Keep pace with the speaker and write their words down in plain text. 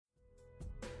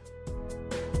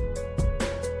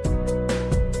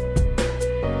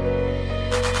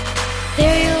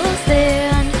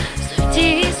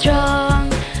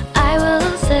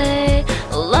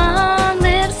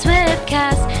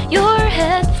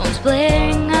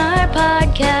blaring our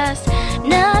podcast.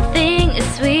 Nothing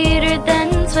is sweeter than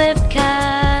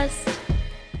Swiftcast.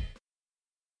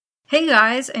 Hey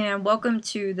guys, and welcome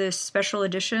to this special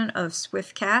edition of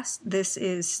Swiftcast. This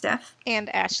is Steph.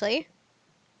 And Ashley.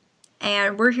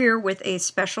 And we're here with a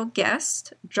special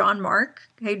guest, John Mark.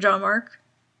 Hey, John Mark.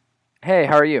 Hey,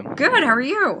 how are you? Good, how are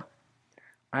you?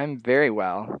 I'm very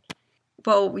well.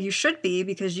 Well, you should be,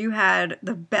 because you had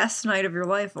the best night of your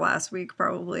life last week,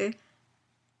 probably.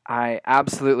 I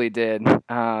absolutely did.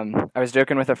 I was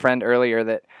joking with a friend earlier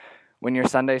that when your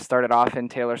Sunday started off in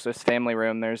Taylor Swift's family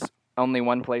room, there's only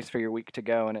one place for your week to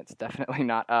go, and it's definitely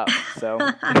not up. So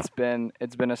it's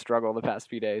been a struggle the past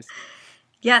few days.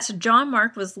 Yes, John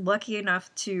Mark was lucky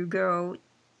enough to go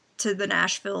to the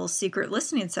Nashville secret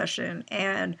listening session,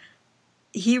 and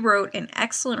he wrote an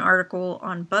excellent article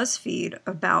on BuzzFeed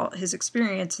about his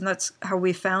experience, and that's how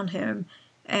we found him.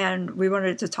 And we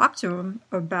wanted to talk to him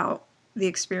about the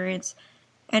experience.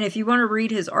 And if you want to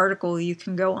read his article, you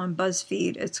can go on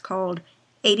BuzzFeed. It's called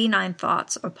 89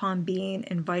 Thoughts Upon Being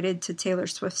Invited to Taylor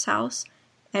Swift's House.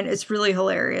 And it's really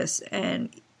hilarious, and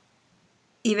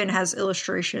even has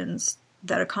illustrations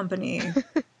that accompany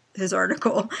his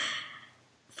article.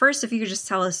 First, if you could just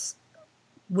tell us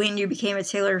when you became a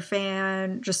Taylor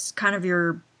fan, just kind of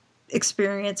your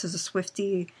experience as a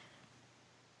Swiftie.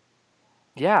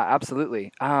 Yeah,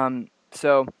 absolutely.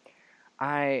 So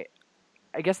I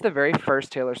guess the very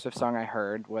first Taylor Swift song I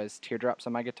heard was Teardrops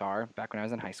on My Guitar back when I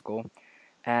was in high school.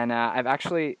 And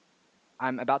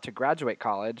I'm about to graduate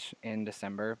college in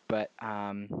December, but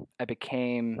I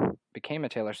became a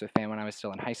Taylor Swift fan when I was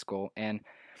still in high school. And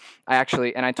I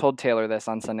told Taylor this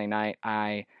on Sunday night.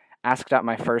 I asked out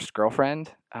my very first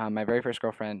girlfriend,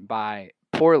 by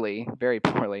very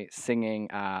poorly, singing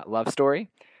Love Story.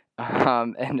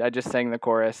 And I just sang the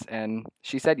chorus, and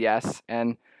she said yes.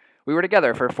 And we were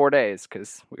together for 4 days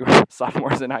because we were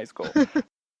sophomores in high school.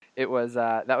 It was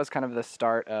that was kind of the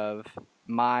start of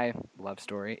my love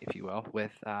story, if you will,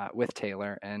 with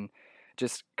Taylor, and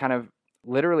just kind of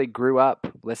literally grew up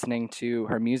listening to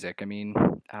her music. I mean,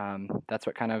 that's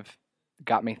what kind of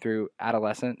got me through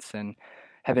adolescence, and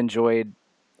have enjoyed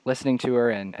listening to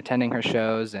her and attending her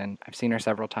shows, and I've seen her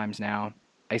several times now.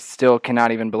 I still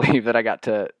cannot even believe that I got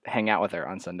to hang out with her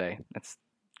on Sunday. That's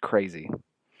crazy.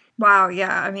 Wow,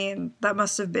 yeah. I mean, that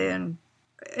must have been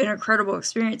an incredible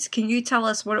experience. Can you tell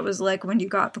us what it was like when you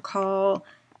got the call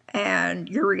and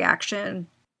your reaction?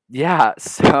 Yeah,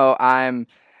 so I'm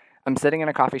sitting in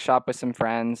a coffee shop with some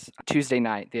friends Tuesday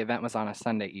night. The event was on a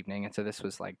Sunday evening, and so this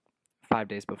was like 5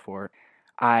 days before.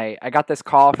 I got this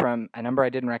call from a number I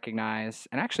didn't recognize,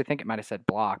 and I actually think it might have said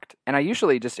blocked. And I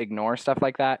usually just ignore stuff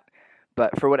like that,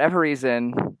 but for whatever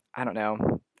reason, I don't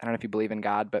know if you believe in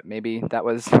God, but maybe that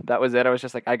was it. I was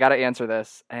just like, I got to answer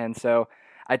this. And so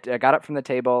I got up from the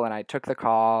table and I took the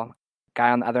call. Guy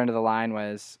on the other end of the line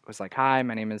was like, "Hi,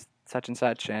 my name is such and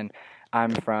such, and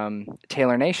I'm from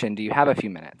Taylor Nation. Do you have a few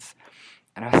minutes?"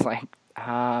 And I was like,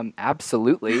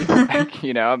 absolutely.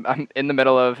 I'm in the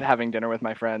middle of having dinner with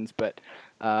my friends, but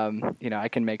I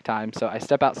can make time. So I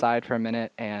step outside for a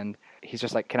minute, and he's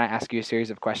just like, "Can I ask you a series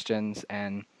of questions?"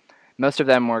 And most of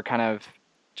them were kind of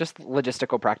just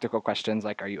logistical, practical questions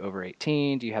like, "Are you over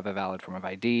 18? Do you have a valid form of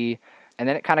ID?" And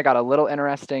then it kind of got a little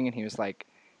interesting, and he was like,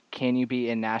 "Can you be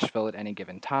in Nashville at any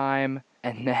given time?"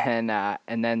 And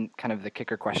then kind of the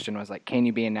kicker question was like, "Can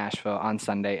you be in Nashville on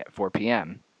Sunday at 4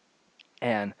 p.m.?"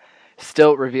 And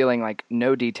still revealing like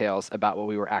no details about what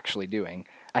we were actually doing.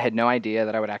 I had no idea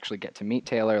that I would actually get to meet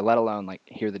Taylor, let alone like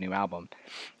hear the new album.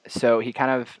 So he's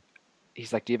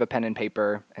like, "Do you have a pen and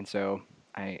paper?" And so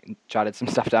I jotted some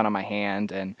stuff down on my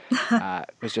hand, and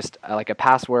it was just like a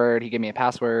password. He gave me a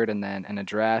password and then an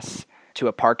address to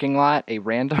a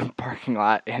random parking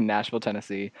lot in Nashville,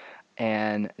 Tennessee.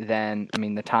 And then,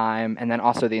 the time, and then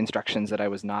also the instructions that I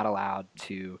was not allowed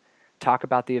to talk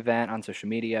about the event on social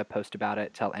media, post about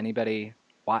it, tell anybody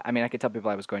why. I could tell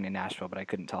people I was going to Nashville, but I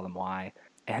couldn't tell them why.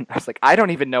 And I was like, "I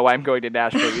don't even know why I'm going to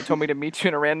Nashville. You told me to meet you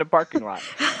in a random parking lot."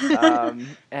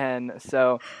 And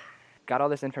so got all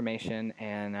this information,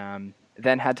 and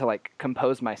then had to like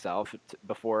compose myself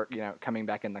before coming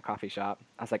back in the coffee shop.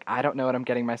 I was like, I don't know what I'm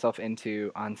getting myself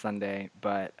into on Sunday,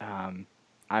 but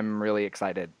I'm really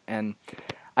excited. And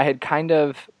I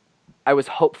was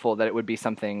hopeful that it would be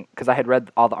something, because I had read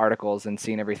all the articles and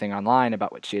seen everything online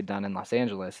about what she had done in Los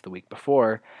Angeles the week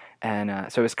before,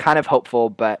 and so it was kind of hopeful,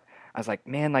 but I was like,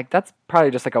 man, like that's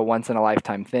probably just like a once in a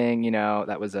lifetime thing,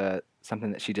 that was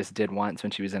something that she just did once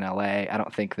when she was in LA. I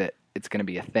don't think that it's going to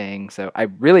be a thing. So I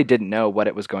really didn't know what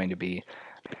it was going to be.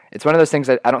 It's one of those things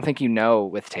that I don't think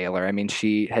with Taylor.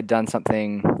 She had done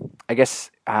something, I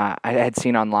guess I had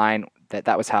seen online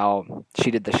that was how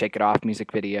she did the Shake It Off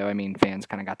music video. I mean, fans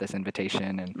kind of got this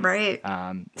invitation, and Right.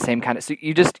 same kind of. So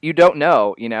you don't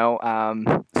know,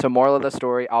 So moral of the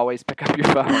story: always pick up your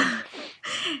phone.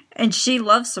 And she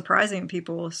loves surprising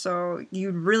people, so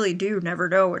you really do never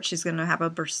know what she's going to have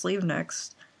up her sleeve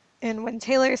next. And when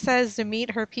Taylor says to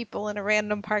meet her people in a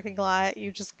random parking lot,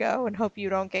 you just go and hope you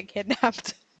don't get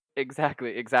kidnapped.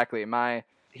 Exactly.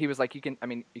 He was like, you can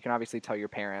obviously tell your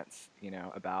parents,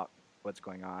 about what's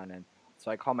going on. And so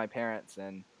I called my parents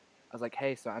and I was like,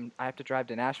 hey, so I have to drive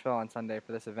to Nashville on Sunday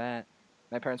for this event.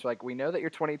 My parents were like, we know that you're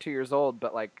 22 years old,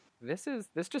 but like, is this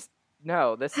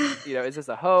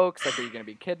a hoax? Like, are you going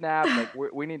to be kidnapped?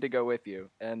 Like, we need to go with you.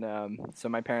 And so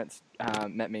my parents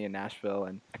met me in Nashville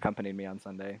and accompanied me on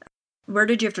Sunday. Where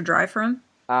did you have to drive from?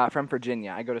 From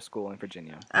Virginia. I go to school in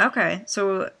Virginia. Okay,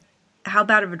 so how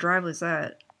bad of a drive was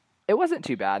that? It wasn't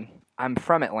too bad. I'm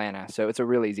from Atlanta, so it's a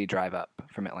real easy drive up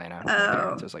from Atlanta.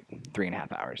 Oh. It was like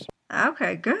 3.5 hours.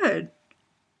 Okay, good.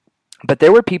 But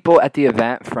there were people at the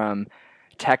event from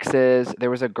Texas. There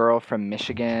was a girl from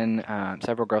Michigan,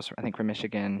 several girls, I think, from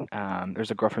Michigan.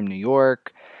 There's a girl from New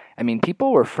York. I mean,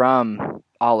 people were from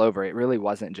all over. It really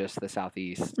wasn't just the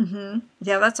Southeast. Mm-hmm.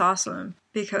 Yeah, that's awesome,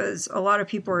 because a lot of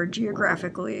people are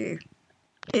geographically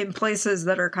in places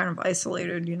that are kind of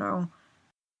isolated,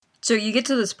 So you get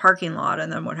to this parking lot,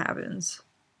 and then what happens?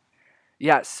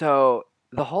 Yeah, so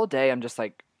the whole day I'm just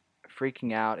like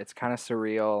freaking out. It's kind of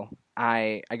surreal.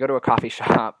 I go to a coffee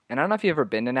shop, and I don't know if you've ever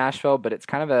been to Nashville, but it's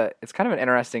kind of an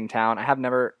interesting town. I had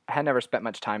never spent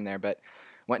much time there, but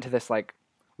went to this like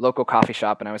local coffee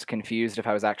shop, and I was confused if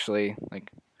I was actually like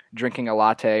drinking a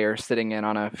latte or sitting in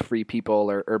on a Free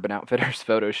People or Urban Outfitters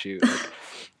photo shoot. Like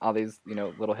all these,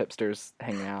 little hipsters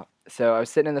hanging out. So I was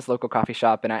sitting in this local coffee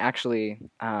shop, and I actually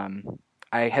I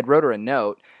had wrote her a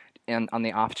note on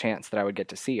the off chance that I would get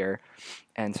to see her.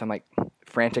 And so I'm like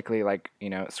frantically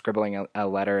scribbling a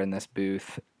letter in this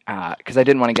booth because I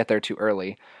didn't want to get there too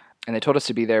early. And they told us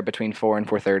to be there between 4 and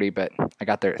 4:30, but I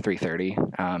got there at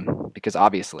 3:30 because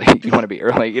obviously you want to be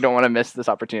early. You don't want to miss this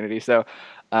opportunity. So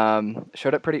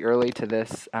showed up pretty early to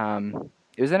this.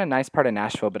 It was in a nice part of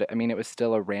Nashville, but it was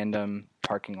still a random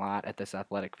parking lot at this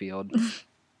athletic field.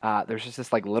 There's just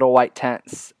this like little white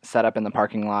tents set up in the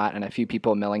parking lot and a few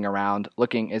people milling around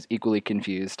looking as equally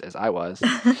confused as I was.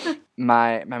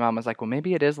 My mom was like, well,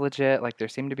 maybe it is legit. Like there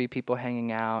seem to be people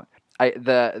hanging out.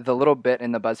 The little bit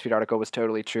in the BuzzFeed article was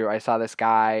totally true. I saw this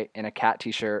guy in a cat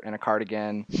t-shirt and a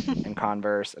cardigan and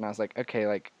Converse, and I was like, okay,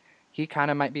 like he kind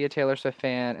of might be a Taylor Swift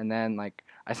fan. And then like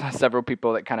I saw several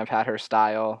people that kind of had her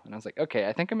style, and I was like, okay,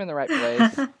 I think I'm in the right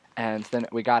place. And then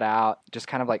we got out, just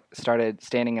kind of like started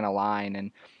standing in a line,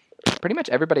 and pretty much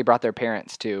everybody brought their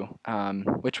parents too,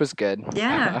 which was good.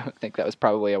 Yeah. I think that was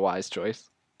probably a wise choice.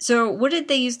 So what did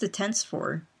they use the tents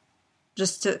for?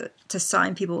 Just to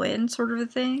sign people in, sort of a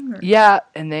thing? Or? Yeah,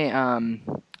 and they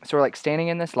so we're like standing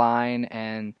in this line,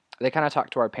 and they kind of talk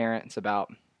to our parents about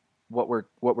what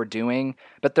we're doing,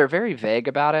 but they're very vague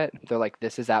about it. They're like,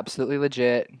 this is absolutely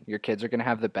legit. Your kids are going to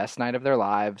have the best night of their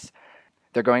lives.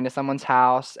 They're going to someone's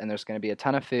house, and there's going to be a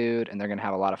ton of food, and they're going to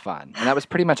have a lot of fun. And that was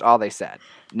pretty much all they said.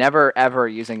 Never, ever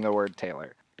using the word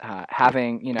Taylor.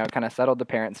 Having, kind of settled the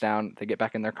parents down, they get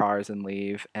back in their cars and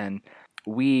leave. And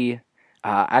we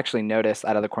actually noticed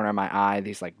out of the corner of my eye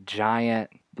these like giant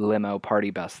limo party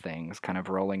bus things kind of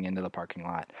rolling into the parking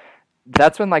lot.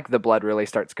 That's when like the blood really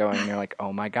starts going, and you're like,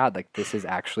 oh my God, like this is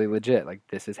actually legit. Like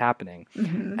this is happening.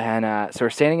 Mm-hmm. And so we're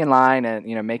standing in line and,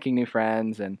 making new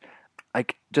friends and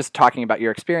like just talking about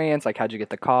your experience, like how'd you get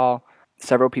the call?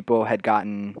 Several people had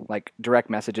gotten like direct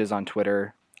messages on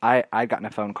Twitter. I'd gotten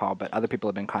a phone call, but other people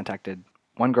had been contacted.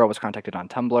 One girl was contacted on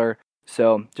Tumblr.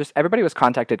 So just everybody was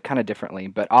contacted kind of differently,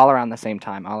 but all around the same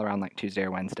time, all around like Tuesday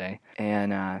or Wednesday.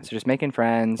 And so just making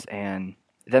friends, and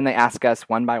then they ask us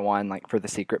one by one, like for the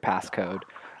secret passcode,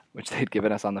 which they'd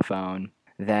given us on the phone.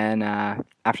 Then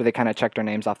after they kind of checked our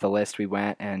names off the list, we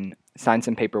went and signed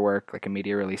some paperwork, like a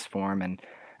media release form and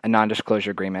a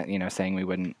non-disclosure agreement, saying we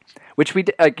wouldn't, which we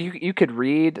did, like you could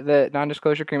read the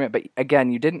non-disclosure agreement, but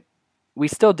again, we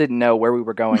still didn't know where we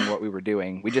were going, what we were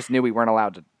doing. We just knew we weren't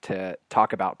allowed to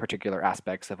talk about particular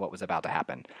aspects of what was about to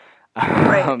happen.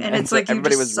 Right, and it's so like you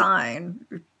just sign.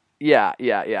 Yeah.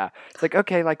 It's like,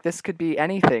 okay, like this could be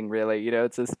anything really,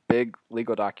 it's this big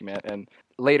legal document. And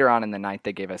later on in the night,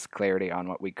 they gave us clarity on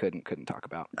what we could and couldn't talk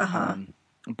about. Uh-huh.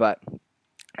 But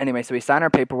anyway, so we signed our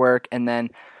paperwork, and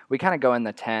then we kind of go in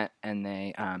the tent, and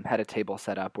they had a table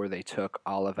set up where they took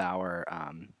all of our,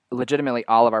 legitimately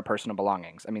all of our personal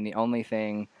belongings. I mean, the only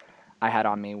thing I had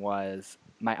on me was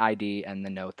my ID and the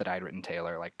note that I'd written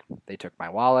Taylor. Like, they took my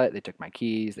wallet, they took my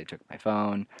keys, they took my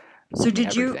phone. So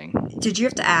did everything. you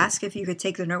have to ask if you could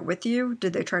take the note with you?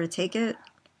 Did they try to take it?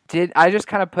 I just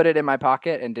kind of put it in my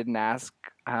pocket and didn't ask.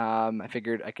 I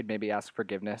figured I could maybe ask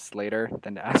forgiveness later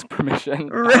than to ask permission.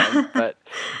 But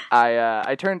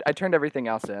I turned everything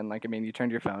else in. Like, I mean, you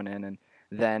turned your phone in, and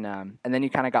then you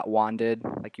kind of got wanded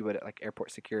like you would at like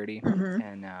airport security. Mm-hmm.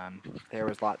 And there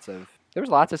was lots of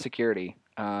security.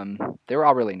 They were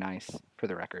all really nice, for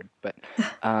the record. But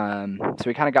so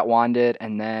we kind of got wanded,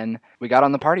 and then we got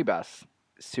on the party bus.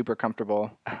 Super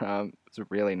comfortable. It was a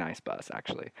really nice bus,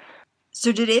 actually.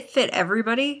 So did it fit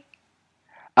everybody?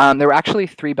 There were actually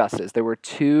 3 buses. There were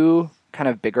 2 kind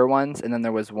of bigger ones, and then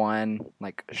there was one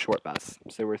like short bus.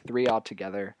 So there were 3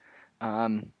 altogether.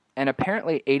 And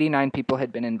apparently 89 people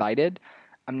had been invited.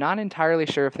 I'm not entirely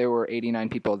sure if there were 89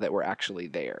 people that were actually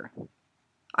there.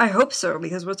 I hope so,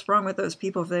 because what's wrong with those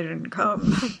people if they didn't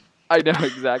come? I know,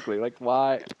 exactly. Like,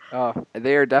 why? Oh,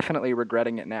 they are definitely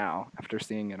regretting it now after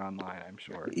seeing it online, I'm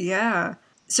sure. Yeah.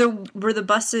 So were the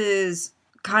buses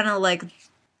kind of like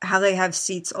how they have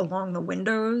seats along the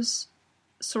windows,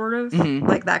 sort of? Mm-hmm.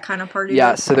 Like that kind of party?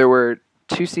 Yeah, so there were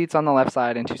 2 seats on the left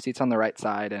side and 2 seats on the right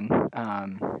side. And, I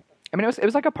mean, it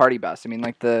was like a party bus. I mean,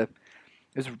 like it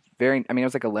was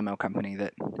like a limo company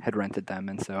that had rented them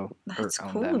and so, That's or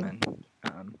owned cool. them. And,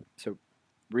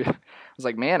 I was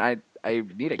like, man, I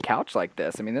need a couch like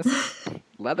this. I mean, this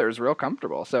leather is real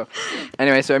comfortable. So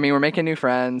anyway, I mean, we're making new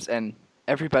friends, and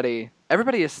everybody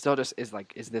is still just is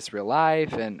like, is this real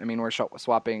life? And I mean, we're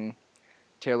swapping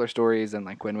Taylor stories and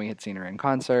like when we had seen her in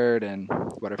concert and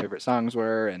what our favorite songs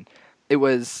were. And it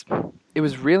was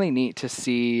really neat to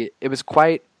see. It was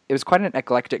quite an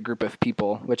eclectic group of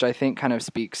people, which I think kind of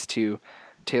speaks to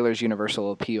Taylor's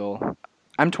universal appeal.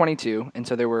 I'm 22, and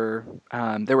so there were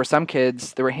some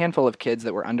kids. There were a handful of kids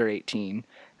that were under 18,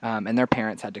 and their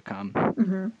parents had to come.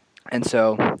 Mm-hmm. And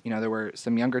so, there were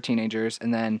some younger teenagers,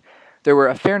 and then there were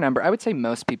a fair number. I would say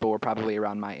most people were probably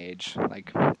around my age,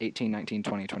 like 18, 19,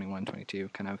 20, 21, 22,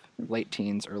 kind of late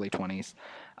teens, early 20s.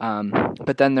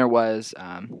 But then there was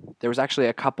actually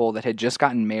a couple that had just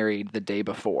gotten married the day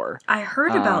before. I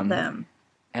heard about them.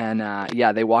 And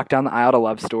they walked down the aisle to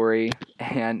Love Story,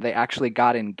 and they actually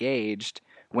got engaged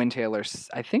when Taylor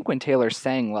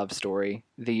sang Love Story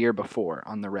the year before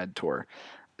on the Red Tour.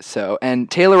 So, and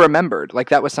Taylor remembered, like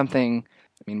that was something,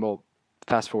 I mean, we'll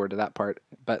fast forward to that part,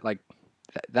 but like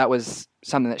that was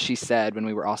something that she said when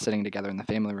we were all sitting together in the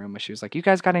family room, where she was like, you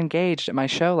guys got engaged at my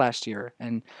show last year.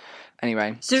 And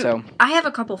anyway, so I have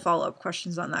a couple follow-up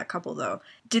questions on that couple though.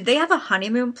 Did they have a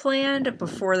honeymoon planned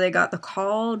before they got the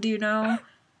call? Do you know?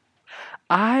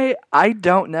 I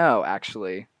don't know,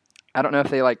 actually. I don't know if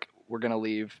they were going to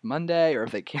leave Monday or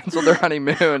if they canceled their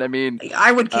honeymoon. I mean,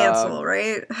 I would cancel,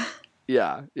 right?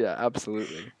 Yeah,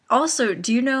 absolutely. Also,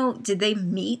 do you know, did they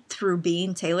meet through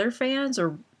being Taylor fans,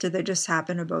 or did they just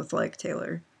happen to both like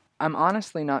Taylor? I'm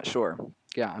honestly not sure.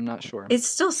 Yeah, I'm not sure. It's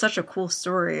still such a cool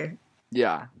story.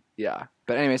 Yeah.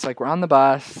 But anyways, we're on the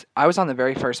bus. I was on the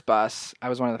very first bus. I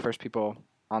was one of the first people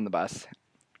on the bus.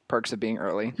 Perks of being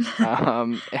early.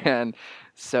 And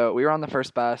so we were on the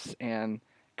first bus and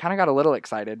kind of got a little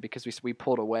excited because we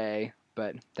pulled away,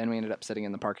 but then we ended up sitting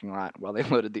in the parking lot while they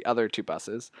loaded the other 2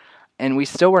 buses. And we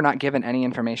still were not given any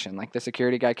information. Like, the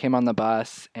security guy came on the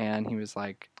bus and he was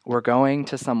like, we're going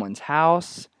to someone's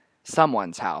house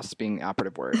being the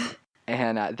operative word.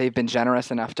 And they've been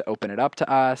generous enough to open it up to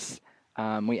us.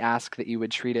 We ask that you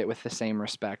would treat it with the same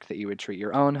respect that you would treat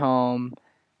your own home.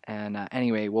 And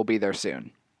anyway, we'll be there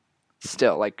soon.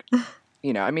 Still,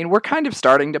 I mean, we're kind of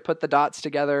starting to put the dots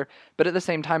together, but at the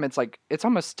same time, it's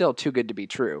almost still too good to be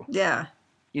true. Yeah.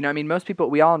 I mean, most people,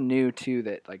 we all knew too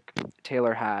that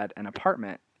Taylor had an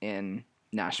apartment in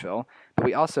Nashville, but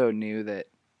we also knew that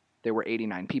there were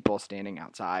 89 people standing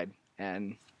outside.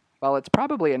 And while it's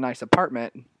probably a nice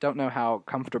apartment, don't know how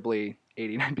comfortably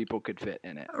 89 people could fit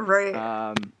in it.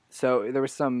 Right. So there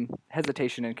was some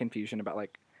hesitation and confusion about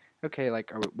okay,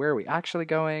 where are we actually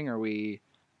going? Are we,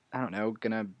 I don't know,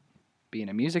 gonna be in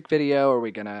a music video? Are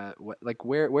we gonna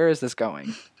where is this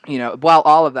going? While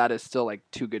all of that is still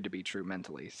too good to be true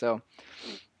mentally. So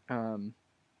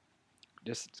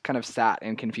just kind of sat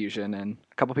in confusion, and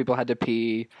a couple people had to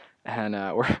pee, and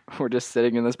we're just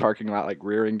sitting in this parking lot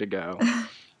rearing to go.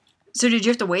 So did you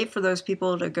have to wait for those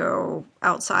people to go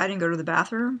outside and go to the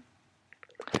bathroom?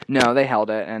 No, they held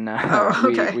it, and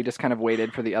okay. we just kind of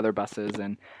waited for the other buses,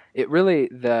 and it really,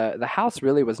 the house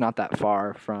really was not that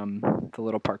far from the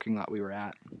little parking lot we were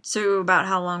at. So about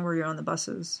how long were you on the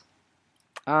buses?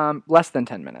 Less than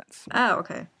 10 minutes. Oh,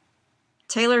 okay.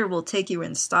 Taylor will take you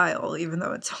in style, even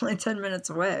though it's only 10 minutes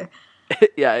away.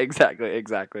 Yeah,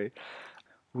 exactly.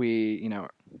 We,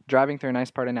 driving through a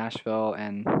nice part of Nashville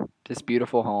and this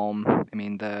beautiful home. I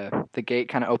mean, the gate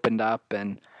kind of opened up,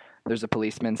 and there's a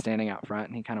policeman standing out front,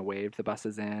 and he kind of waved the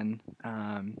buses in.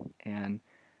 And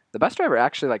the bus driver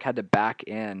actually like had to back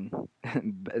in,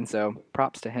 and so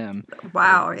props to him.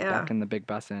 Wow, for yeah. backing the big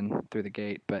bus in through the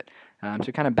gate. But so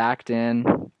we kind of backed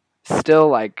in. Still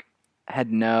like had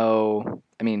no.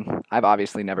 I mean, I've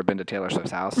obviously never been to Taylor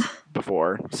Swift's house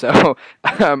before, so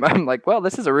I'm like, well,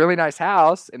 this is a really nice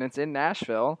house, and it's in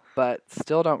Nashville, but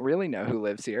still don't really know who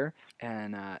lives here.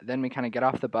 And then we kind of get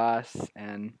off the bus,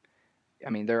 and I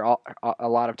mean, a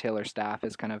lot of Taylor staff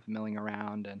is kind of milling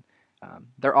around, and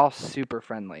they're all super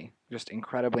friendly, just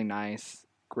incredibly nice,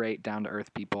 great,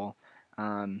 down-to-earth people,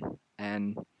 and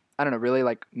I don't know, really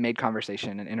like made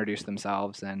conversation and introduced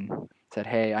themselves and said,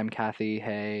 hey, I'm Kathy,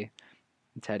 hey,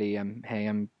 Teddy,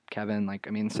 I'm Kevin. Like,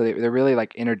 I mean, so they really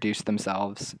like introduced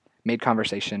themselves, made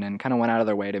conversation, and kind of went out of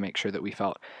their way to make sure that we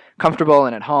felt comfortable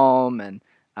and at home. And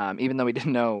even though we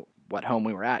didn't know what home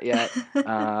we were at yet,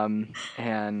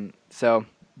 and so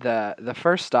the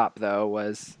first stop though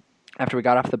was after we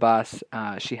got off the bus.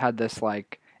 She had this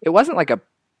like, it wasn't like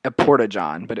a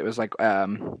porta-john, but it was like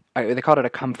they called it a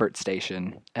comfort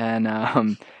station, and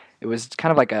it was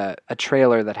kind of like a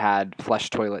trailer that had flush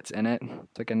toilets in it.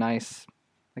 It's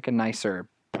like a nicer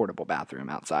portable bathroom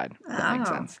outside, if that makes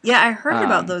sense. Yeah, I heard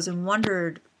about those and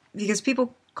wondered, because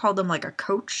people called them like a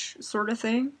coach sort of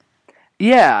thing.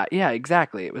 Yeah,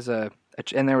 exactly. It was and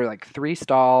there were like 3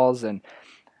 stalls, and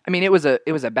I mean, it was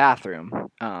a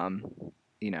bathroom,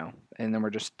 you know, and there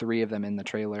were just 3 of them in the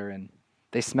trailer, and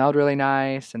they smelled really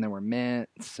nice, and there were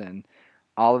mints, and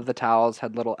all of the towels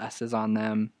had little S's on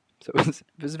them, so it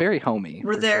was very homey.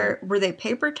 Were they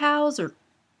paper towels or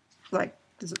like?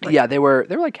 Yeah, they were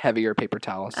like heavier paper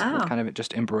towels, Oh. with kind of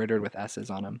just embroidered with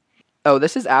S's on them. Oh,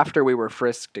 this is after we were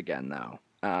frisked again, though.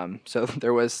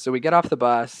 So we get off the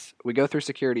bus, we go through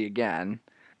security again,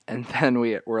 and then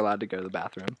we're allowed to go to the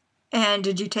bathroom. And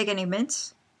did you take any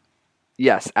mints?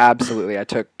 Yes, absolutely. I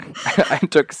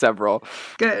took several.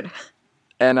 Good.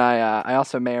 And I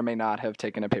also may or may not have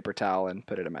taken a paper towel and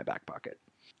put it in my back pocket.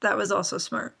 That was also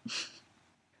smart.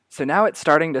 So now it's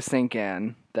starting to sink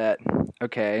in that,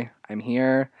 okay, I'm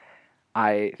here.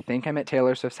 I think I'm at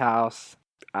Taylor Swift's house.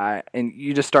 And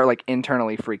you just start like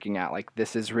internally freaking out. Like,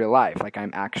 this is real life. Like,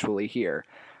 I'm actually here.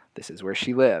 This is where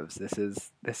she lives. This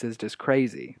is just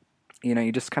crazy. You know,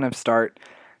 you just kind of start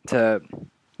to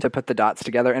put the dots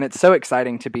together. And it's so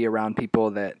exciting to be around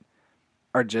people that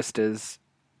are just as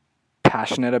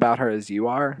passionate about her as you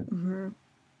are, Mm-hmm.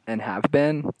 and have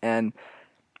been. And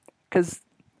because,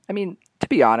 I mean, to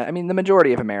be honest, I mean, the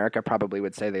majority of America probably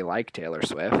would say they like Taylor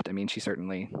Swift. I mean, she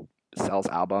certainly sells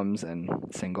albums and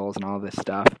singles and all of this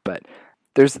stuff, but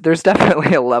there's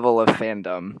definitely a level of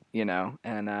fandom, you know,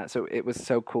 and so it was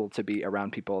so cool to be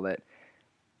around people that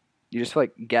you just feel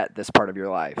like get this part of your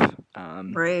life,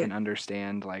 Right. and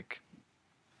understand, like,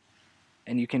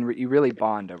 and you really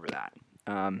bond over that.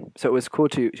 So it was cool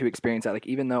to experience that. Like,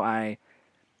 even though I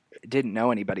didn't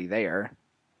know anybody there,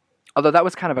 although that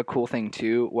was kind of a cool thing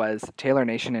too, was Taylor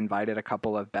Nation invited a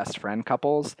couple of best friend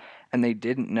couples, and they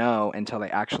didn't know until they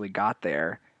actually got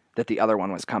there that the other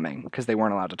one was coming, because they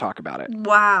weren't allowed to talk about it.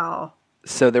 Wow.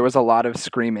 So there was a lot of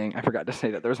screaming. I forgot to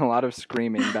say that there was a lot of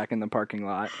screaming back in the parking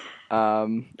lot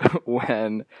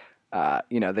when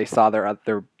they saw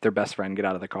their best friend get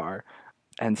out of the car,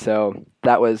 and so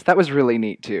that was really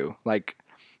neat too. Like,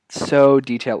 so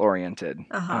detail oriented.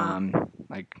 Uh-huh.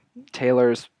 Like,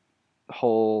 Taylor's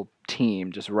whole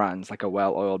team just runs like a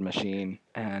well-oiled machine,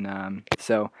 and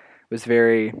so it was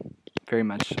very, very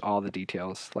much all the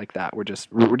details like that were just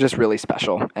really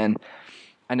special. And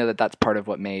I know that that's part of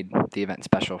what made the event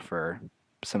special for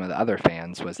some of the other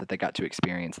fans, was that they got to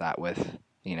experience that with,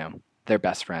 you know, their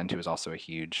best friend, who was also a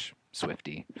huge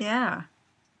Swiftie. Yeah.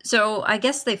 So I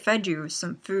guess they fed you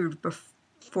some food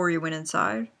before you went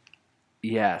inside?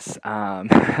 Yes.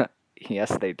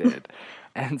 Yes, they did.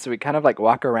 And so we kind of like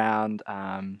walk around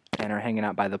and are hanging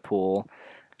out by the pool.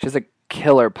 She has a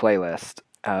killer playlist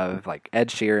of like Ed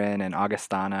Sheeran and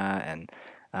Augustana and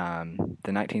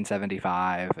the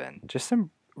 1975, and just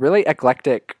some really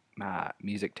eclectic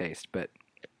music taste, but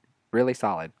really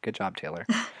solid. Good job, Taylor.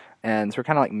 And so we're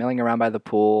kind of like milling around by the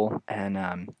pool,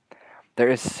 and there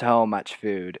is so much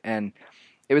food. And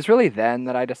it was really then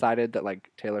that I decided that like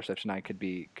Taylor Swift and I could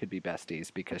be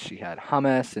besties, because she had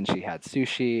hummus, and she had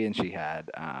sushi, and she had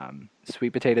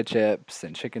sweet potato chips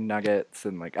and chicken nuggets,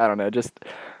 and like, I don't know, just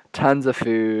tons of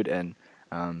food, and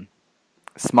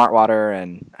Smart Water,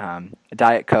 and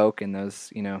Diet Coke in those,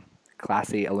 you know,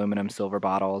 classy aluminum silver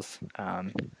bottles,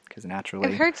 because naturally.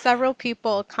 I've heard several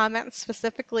people comment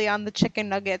specifically on the chicken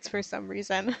nuggets for some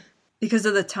reason. Because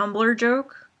of the Tumblr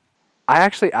joke?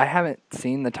 I haven't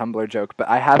seen the Tumblr joke, but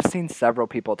I have seen several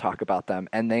people talk about them,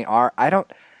 and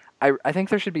I think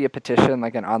there should be a petition,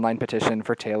 like an online petition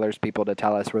for Taylor's people to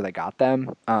tell us where they got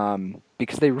them,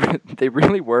 because they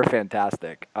really were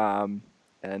fantastic. And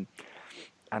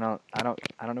I don't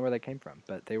know where they came from,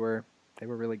 but they were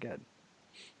really good.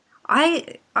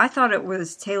 I thought it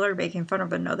was Taylor making fun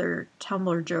of another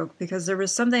Tumblr joke, because there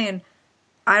was something,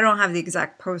 I don't have the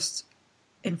exact post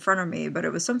in front of me, but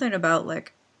it was something about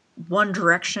like One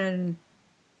Direction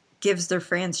gives their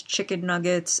fans chicken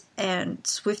nuggets, and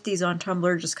Swifties on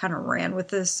Tumblr just kind of ran with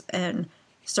this and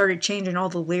started changing all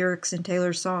the lyrics in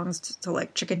Taylor's songs to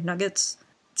like chicken nuggets.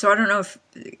 So I don't know if,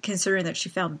 considering that she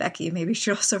found Becky, maybe she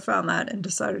also found that and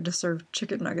decided to serve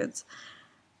chicken nuggets.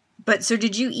 But so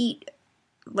did you eat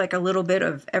like a little bit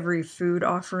of every food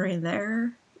offering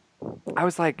there? I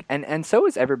was like, and so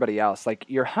is everybody else. Like,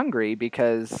 you're hungry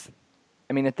because,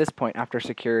 I mean, at this point, after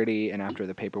security and after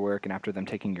the paperwork and after them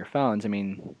taking your phones, I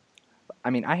mean,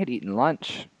 I had eaten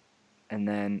lunch, and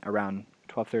then around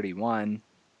 12:31,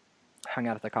 hung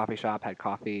out at the coffee shop, had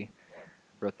coffee,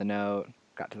 wrote the note,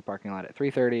 got to the parking lot at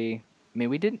 3:30. I mean,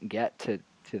 we didn't get to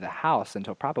the house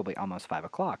until probably almost 5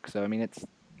 o'clock. So, I mean,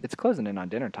 it's closing in on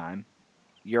dinner time.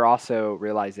 You're also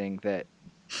realizing that,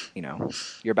 you know,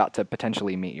 you're about to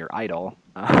potentially meet your idol,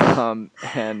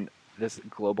 and this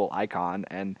global icon,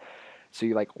 and so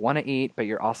you like want to eat, but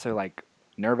you're also like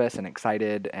nervous and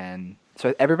excited, and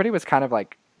so everybody was kind of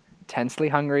like tensely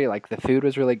hungry. Like, the food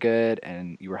was really good,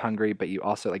 and you were hungry, but you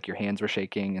also, like, your hands were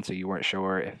shaking, and so you weren't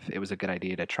sure if it was a good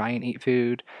idea to try and eat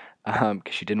food,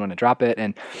 because you didn't want to drop it.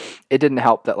 And it didn't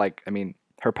help that, like, I mean,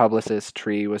 her publicist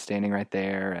Tree was standing right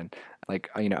there, and like,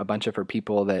 you know, a bunch of her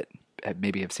people that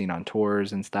maybe have seen on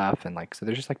tours and stuff, and like, so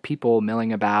there's just like people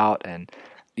milling about, and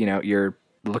you know, you're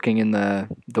looking in the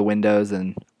windows,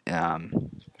 and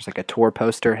there's like a tour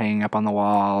poster hanging up on the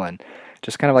wall, and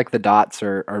just kind of like the dots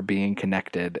are being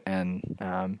connected,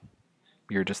 and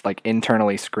you're just like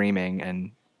internally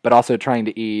screaming, but also trying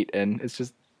to eat, and it's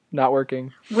just not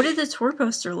working. What did the tour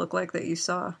poster look like that you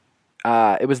saw?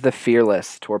 It was the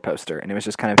Fearless tour poster, and it was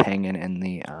just kind of hanging in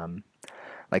the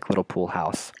like little pool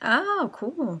house. Oh,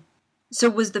 cool. So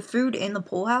was the food in the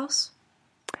pool house?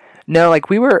 No, like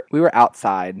we were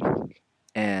outside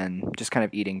and just kind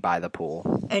of eating by the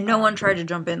pool. And no one tried to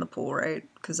jump in the pool, right?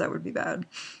 Because that would be bad.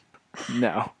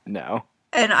 No.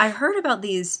 And I heard about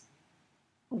these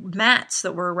mats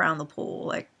that were around the pool.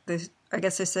 Like, I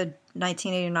guess they said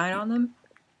 1989 on them.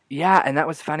 Yeah, and that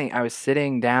was funny. I was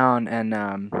sitting down, and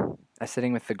I was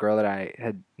sitting with the girl that I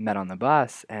had met on the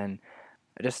bus, and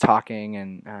just talking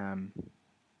and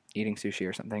eating sushi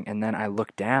or something. And then I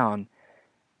looked down,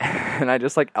 and I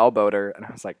just like elbowed her, and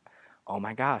I was like, "Oh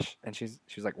my gosh!" And she's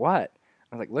like, "What?"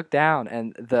 I was like, "Look down,"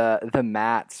 and the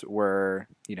mats were,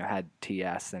 you know, had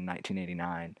TS in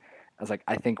 1989. I was like,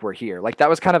 "I think we're here." Like, that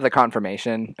was kind of the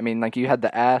confirmation. I mean, like, you had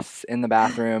the S in the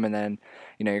bathroom, and then,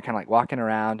 you know, you're kind of like walking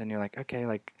around, and you're like, okay,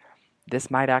 like,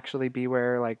 this might actually be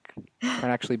where, like, might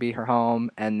actually be her home.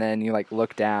 And then you like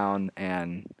look down,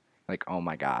 and like, oh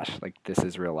my gosh, like, this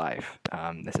is real life.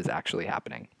 This is actually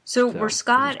happening. So were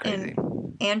Scott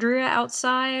and Andrea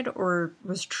outside, or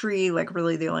was Tree like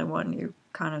really the only one you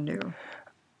kind of knew?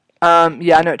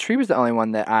 Yeah, no, Tree was the only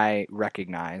one that I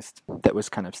recognized that was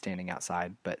kind of standing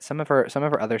outside, but some of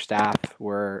her other staff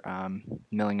were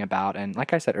milling about, and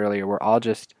like I said earlier, we're all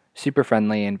just super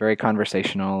friendly and very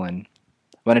conversational, and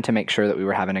wanted to make sure that we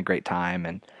were having a great time,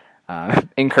 and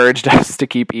encouraged us to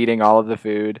keep eating all of the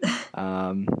food,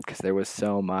 because there was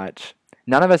so much.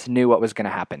 None of us knew what was going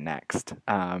to happen next,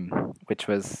 which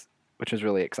was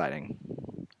really exciting.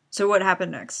 So what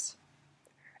happened next?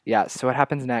 Yeah, so what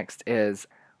happens next is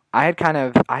I had kind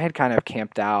of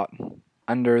camped out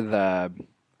under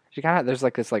there's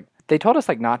like this, like, they told us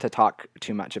like not to talk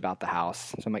too much about the house.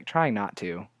 So I'm like trying not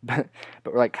to, but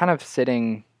we're like kind of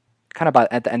sitting kind of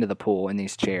at the end of the pool in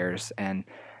these chairs, and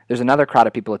there's another crowd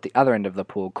of people at the other end of the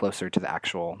pool closer to the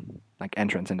actual like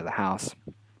entrance into the house.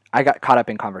 I got caught up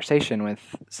in conversation with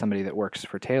somebody that works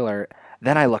for Taylor.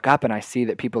 Then I look up and I see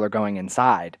that people are going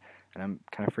inside, and I'm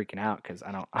kind of freaking out because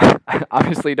I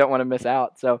obviously don't want to miss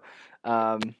out. So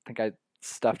I think I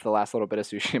stuffed the last little bit of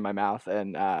sushi in my mouth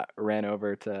and ran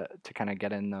over to kind of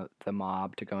get in the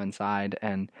mob to go inside.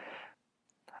 And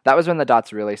that was when the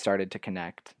dots really started to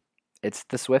connect. It's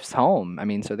the Swifts' home. I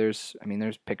mean, so there's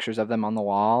pictures of them on the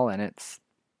wall, and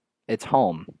it's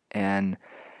home. And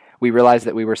we realized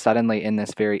that we were suddenly in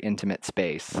this very intimate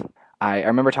space. I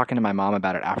remember talking to my mom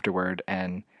about it afterward,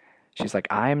 and she's like,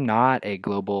 I'm not a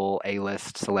global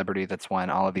A-list celebrity that's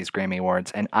won all of these Grammy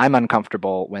Awards, and I'm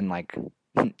uncomfortable when, like,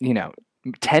 you know,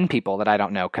 10 people that I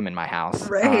don't know come in my house.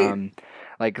 Right.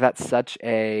 Like that's such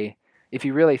a, if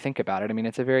you really think about it, I mean,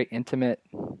 it's a very intimate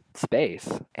space.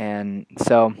 And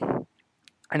so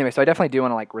anyway, so I definitely do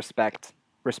want to like respect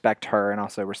her and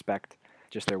also respect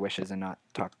just their wishes and not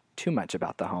talk too much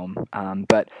about the home.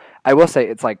 But I will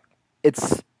say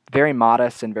it's very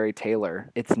modest and very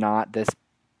Taylor. It's not this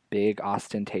big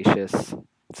ostentatious,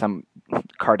 some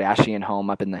Kardashian home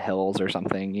up in the hills or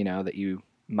something, you know, that you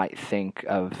might think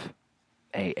of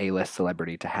a A-list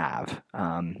celebrity to have.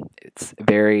 It's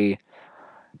very,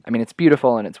 I mean, it's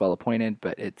beautiful and it's well appointed,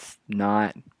 but it's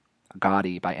not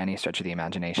gaudy by any stretch of the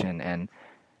imagination. And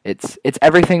it's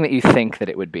everything that you think that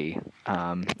it would be,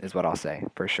 is what I'll say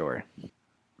for sure.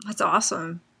 That's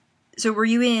awesome. So were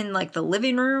you in like the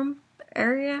living room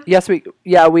area? Yes, we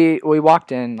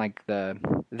walked in like the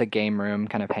game room,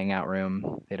 kind of hangout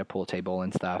room. They had a pool table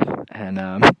and stuff.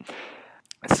 And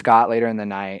Scott later in the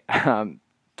night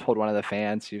told one of the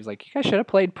fans, he was like, "You guys should have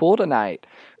played pool tonight."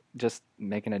 Just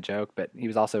making a joke, but he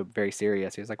was also very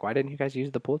serious. He was like, "Why didn't you guys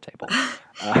use the pool table?"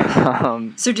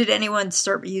 So did anyone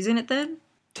start using it then?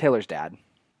 Taylor's dad.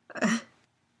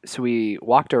 So we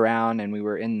walked around and we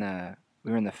were in the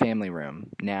family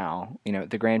room now, you know,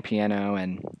 the grand piano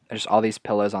and there's all these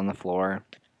pillows on the floor.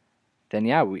 Then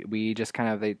yeah, we just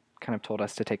they kind of told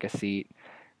us to take a seat.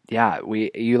 Yeah,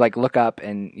 you like look up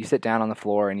and you sit down on the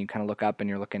floor and you kind of look up and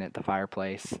you're looking at the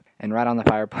fireplace, and right on the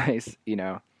fireplace, you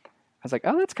know, I was like,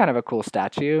 "Oh, that's kind of a cool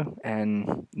statue."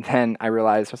 And then I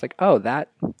realized, I was like, "Oh,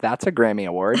 that's a Grammy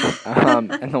award."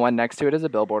 And the one next to it is a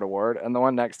Billboard award, and the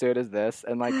one next to it is this,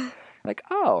 and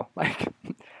oh,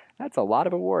 that's a lot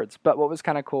of awards. But what was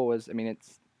kind of cool was, I mean,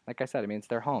 it's like I said, I mean, it's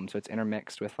their home, so it's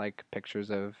intermixed with like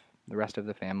pictures of the rest of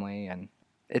the family, and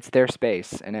it's their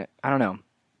space, and I don't know.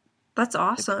 That's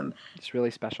awesome. It's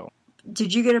really special.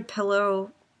 Did you get a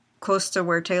pillow close to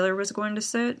where Taylor was going to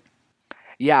sit?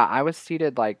 Yeah, I was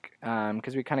seated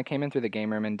because we kind of came in through the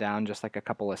game room and down just like a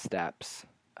couple of steps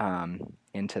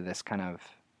into this kind of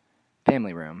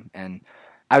family room. And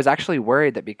I was actually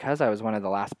worried that because I was one of the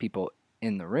last people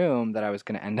in the room that I was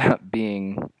going to end up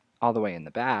being all the way in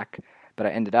the back. But I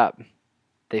ended up,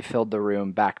 they filled the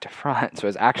room back to front. So it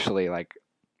was actually like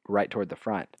right toward the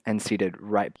front and seated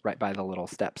right by the little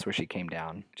steps where she came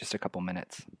down just a couple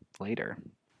minutes later.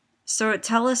 So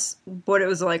tell us what it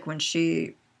was like when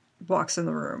she walks in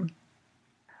the room.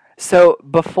 So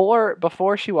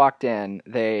before she walked in,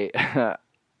 they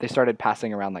started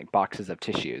passing around like boxes of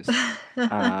tissues,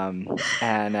 and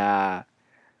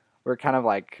we're kind of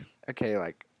like, okay,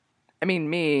 like, I'm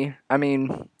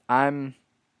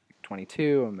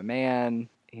 22, I'm a man,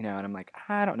 you know, and I'm like,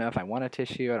 I don't know if I want a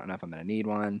tissue, I don't know if I'm gonna need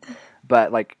one,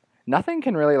 but like nothing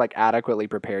can really like adequately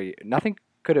prepare you. Nothing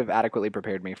could have adequately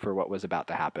prepared me for what was about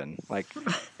to happen. Like,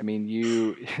 I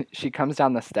mean, she comes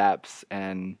down the steps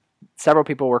and several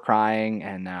people were crying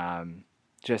and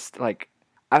just like,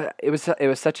 it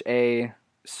was such a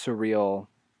surreal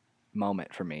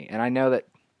moment for me. And I know that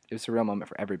it was a surreal moment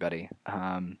for everybody.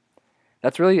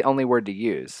 That's really the only word to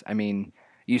use. I mean,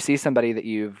 you see somebody that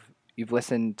you've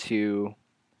listened to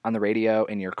on the radio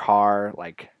in your car,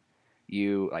 like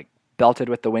you like belted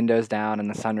with the windows down and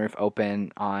the sunroof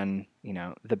open on, you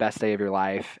know, the best day of your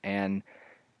life, and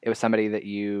it was somebody that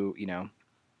you know,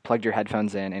 plugged your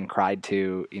headphones in and cried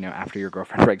to, you know, after your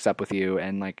girlfriend breaks up with you,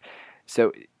 and like,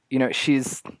 so, you know,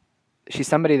 she's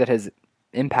somebody that has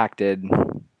impacted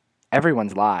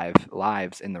everyone's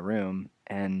lives in the room,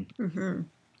 and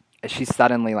she's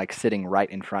suddenly like sitting right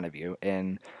in front of you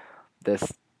in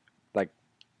this like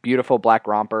beautiful black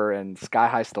romper and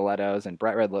sky-high stilettos and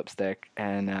bright red lipstick,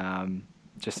 and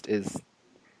just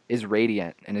is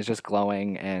radiant and is just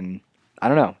glowing, and I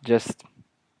don't know, just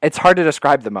it's hard to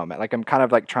describe the moment. Like I'm kind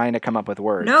of like trying to come up with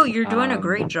words. No, you're doing a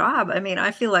great job. I mean,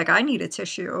 I feel like I need a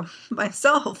tissue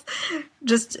myself,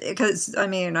 just because, I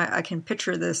mean, I can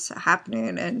picture this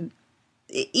happening, and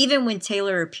even when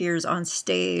Taylor appears on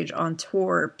stage, on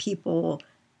tour, people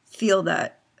feel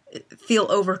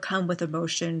overcome with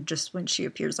emotion just when she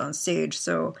appears on stage.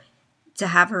 So to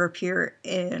have her appear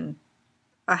in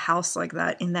a house like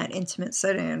that, in that intimate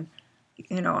setting,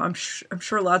 you know, I'm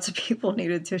sure lots of people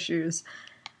needed tissues.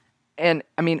 And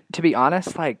I mean, to be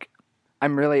honest, like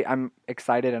I'm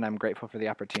excited and I'm grateful for the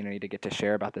opportunity to get to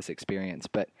share about this experience.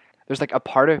 But there's like a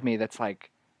part of me that's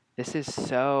like, this is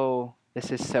so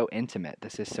intimate.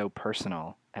 This is so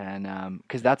personal. And,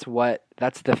 cause that's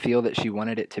the feel that she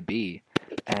wanted it to be.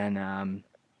 And,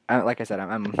 like I said,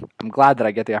 I'm glad that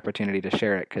I get the opportunity to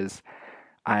share it, cause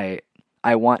I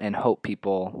want and hope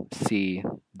people see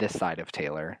this side of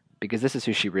Taylor, because this is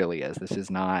who she really is. This is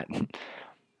not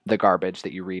the garbage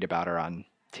that you read about her on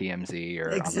TMZ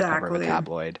or on the cover of a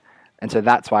tabloid. And so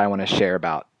that's why I want to share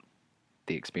about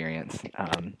the experience.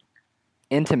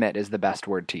 Intimate is the best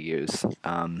word to use,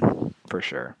 for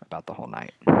sure, about the whole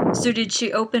night. So did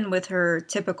she open with her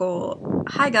typical,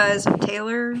 "Hi guys, I'm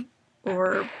Taylor,"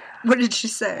 or what did she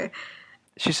say?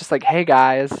 She's just like, "Hey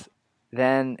guys."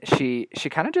 Then she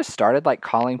kind of just started like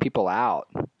calling people out.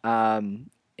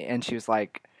 And she was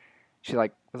like,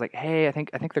 "Hey, I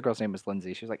think the girl's name was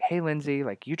Lindsay." She was like, "Hey Lindsay,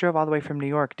 like you drove all the way from New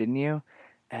York, didn't you?"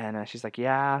 And she's like,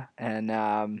 "Yeah."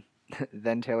 And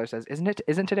then Taylor says,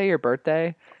 "Isn't today your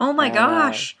birthday?" Oh my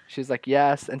gosh. She's like,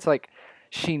 "Yes." And so like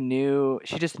she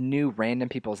just knew random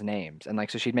people's names. And like,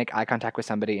 so she'd make eye contact with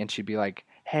somebody and she'd be like,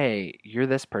 "Hey, you're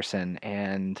this person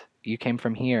and you came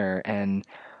from here." And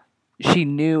she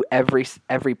knew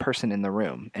every person in the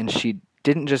room, and she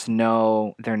didn't just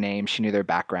know their name, she knew their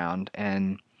background,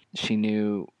 and she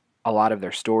knew a lot of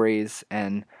their stories.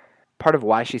 And part of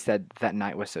why she said that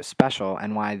night was so special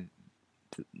and why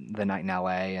the night in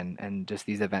LA and just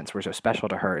these events were so special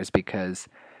to her is because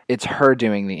it's her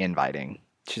doing the inviting.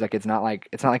 She's like, it's not like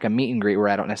a meet and greet where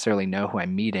I don't necessarily know who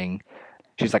I'm meeting.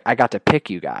 She's like, I got to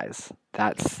pick you guys.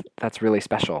 That's really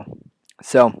special.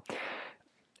 So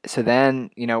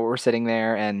then, we're sitting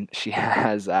there and she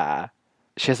has a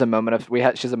moment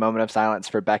of silence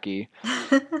for Becky,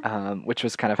 which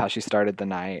was kind of how she started the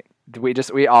night.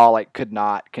 We all like could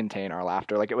not contain our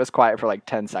laughter. Like it was quiet for like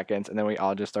 10 seconds and then we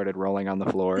all just started rolling on the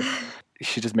floor.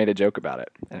 She just made a joke about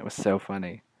it and it was so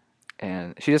funny.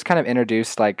 And she just kind of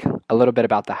introduced like a little bit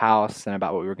about the house and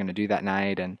about what we were going to do that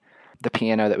night. And the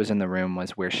piano that was in the room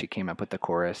was where she came up with the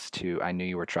chorus to "I Knew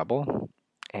You Were Trouble."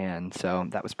 And so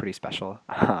that was pretty special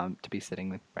to be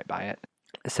sitting right by it.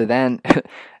 So then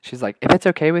she's like, "If it's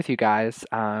okay with you guys,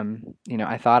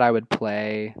 I thought I would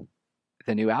play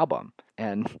the new album."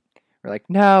 And we're like,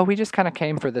 "No, we just kind of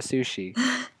came for the sushi."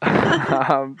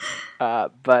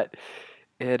 But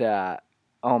it,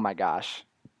 oh my gosh.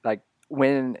 Like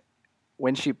when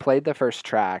she played the first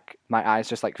track, my eyes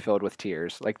just like filled with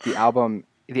tears. Like the album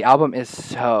is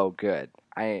so good.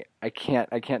 I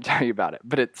can't tell you about it,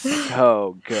 but it's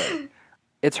so good.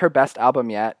 It's her best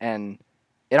album yet, and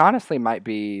it honestly might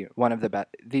be one of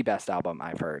the best album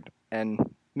I've heard. And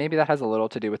maybe that has a little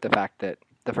to do with the fact that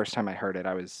the first time I heard it,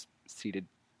 I was seated,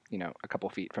 a couple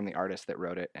feet from the artist that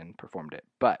wrote it and performed it.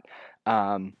 But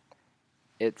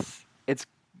it's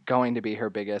going to be her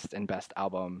biggest and best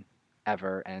album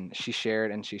ever. And she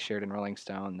shared in Rolling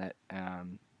Stone that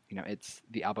it's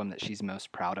the album that she's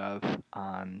most proud of.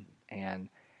 And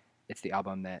it's the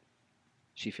album that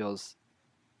she feels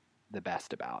the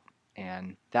best about.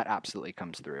 And that absolutely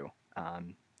comes through.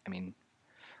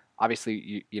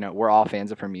 Obviously, we're all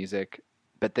fans of her music,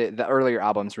 but the earlier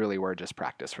albums really were just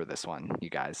practice for this one, you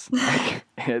guys. Like,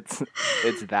 it's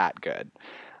that good.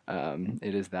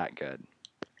 It is that good.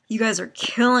 You guys are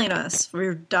killing us.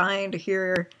 We're dying to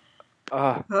hear.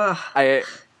 I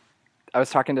was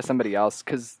talking to somebody else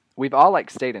because we've all like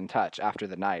stayed in touch after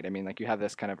the night. I mean, like you have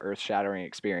this kind of earth-shattering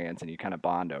experience and you kind of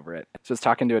bond over it. So I was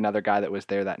talking to another guy that was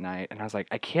there that night and I was like,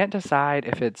 I can't decide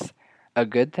if it's a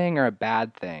good thing or a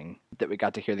bad thing that we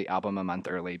got to hear the album a month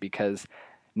early, because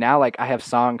now like I have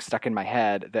songs stuck in my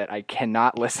head that I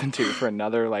cannot listen to for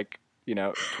another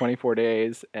 24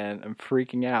 days and I'm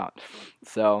freaking out.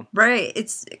 So right.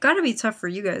 It's got to be tough for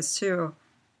you guys too.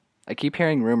 I keep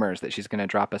hearing rumors that she's going to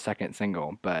drop a second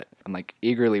single, but I'm like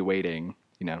eagerly waiting.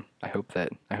 I hope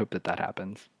that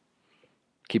happens.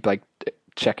 Keep like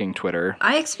checking Twitter.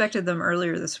 I expected them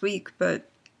earlier this week, but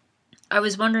I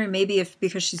was wondering maybe if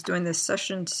because she's doing this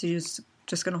session, she's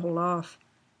just going to hold off.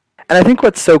 And I think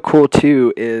what's so cool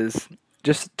too is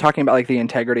just talking about like the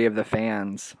integrity of the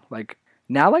fans. Like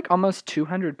now, like almost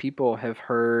 200 people have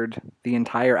heard the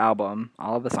entire album,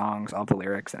 all of the songs, all the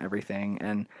lyrics, and everything.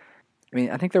 And I mean,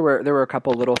 I think there were a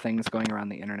couple little things going around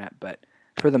the internet, but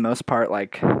for the most part,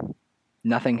 like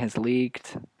nothing has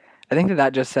leaked. I think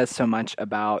that just says so much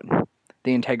about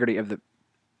the integrity of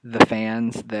the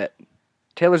fans, that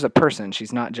Taylor's a person.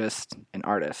 She's not just an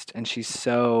artist, and she's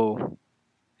so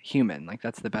human. Like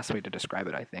that's the best way to describe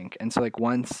it, I think. And so like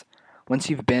once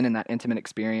you've been in that intimate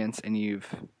experience and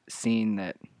you've seen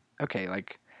that, okay,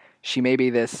 like she may be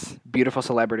this beautiful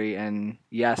celebrity, and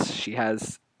yes, she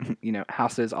has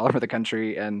houses all over the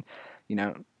country, and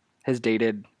has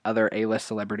dated other A-list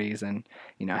celebrities, and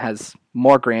has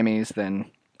more Grammys than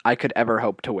I could ever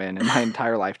hope to win in my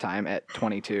entire lifetime at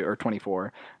 22 or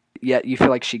 24. Yet you feel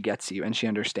like she gets you and she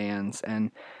understands.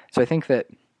 And so I think that,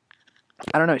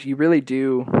 I don't know, you really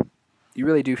do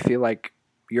feel like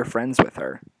you're friends with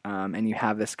her, and you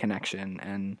have this connection.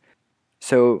 And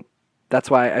so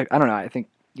that's why I don't know, I think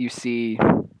you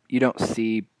don't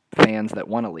see fans that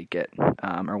want to leak it,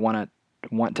 or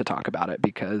want to talk about it,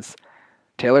 because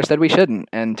Taylor said we shouldn't,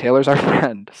 and Taylor's our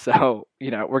friend, so,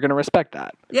 we're going to respect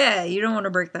that. Yeah, you don't want to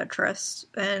break that trust,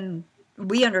 and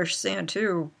we understand,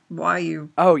 too, why you...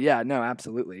 Oh, yeah, no,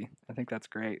 absolutely. I think that's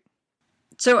great.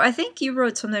 So I think you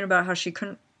wrote something about how she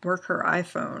couldn't work her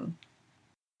iPhone.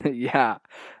 Yeah,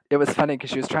 it was funny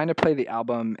because she was trying to play the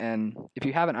album, and if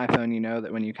you have an iPhone, you know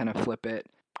that when you kind of flip it,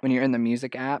 when you're in the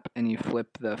music app and you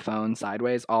flip the phone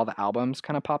sideways, all the albums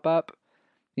kind of pop up,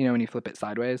 when you flip it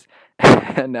sideways.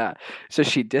 And so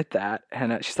she did that,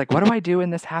 and she's like, what do I do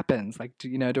when this happens? Like, do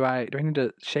I need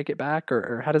to shake it back,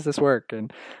 or how does this work?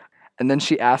 And then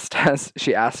she asked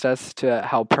us to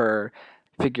help her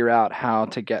figure out how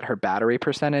to get her battery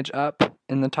percentage up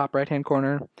in the top right-hand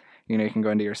corner. You can go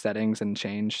into your settings and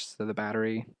change the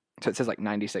battery. So it says like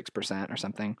 96% or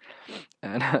something.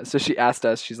 And so she asked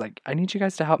us, she's like, I need you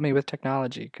guys to help me with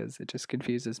technology because it just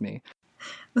confuses me.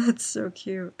 That's so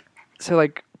cute. So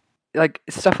like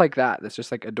stuff like that, that's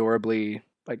just like adorably,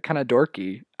 like kind of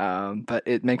dorky, but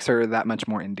it makes her that much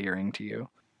more endearing to you.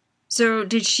 So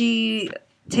did she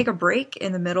take a break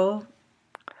in the middle?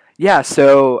 Yeah,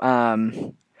 so,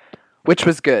 which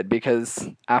was good because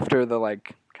after the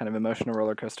like kind of emotional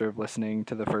roller coaster of listening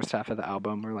to the first half of the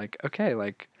album, we're like, okay,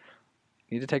 like,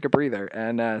 need to take a breather.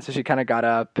 And so she kind of got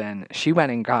up and she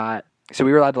went and so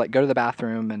we were allowed to like go to the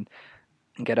bathroom and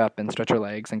get up and stretch her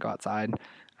legs and go outside.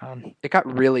 It got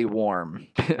really warm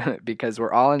because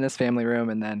we're all in this family room,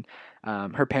 and then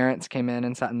her parents came in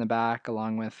and sat in the back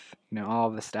along with all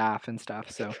of the staff and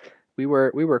stuff. So we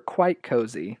were quite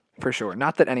cozy for sure.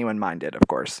 Not that anyone minded, of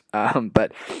course,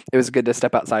 but it was good to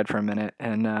step outside for a minute.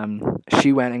 And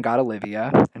she went and got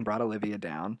Olivia and brought Olivia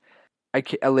down.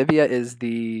 Olivia is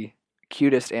the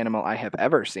cutest animal I have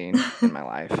ever seen in my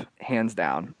life, hands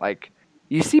down. Like,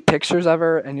 you see pictures of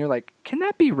her and you're like, can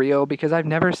that be real? Because I've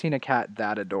never seen a cat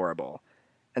that adorable.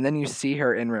 And then you see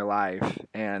her in real life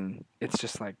and it's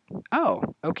just like,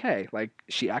 oh, okay. Like,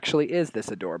 she actually is this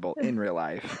adorable in real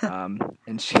life.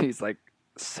 And she's like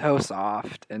so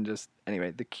soft and just,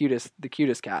 anyway, the cutest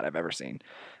cat I've ever seen.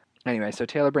 Anyway, so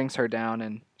Taylor brings her down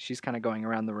and she's kind of going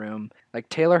around the room. Like,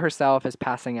 Taylor herself is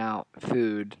passing out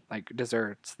food, like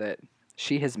desserts that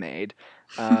she has made.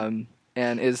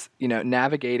 And is,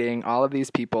 navigating all of these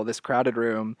people, this crowded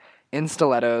room, in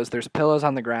stilettos. There's pillows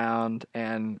on the ground,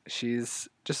 and she's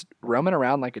just roaming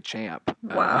around like a champ.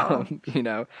 Wow.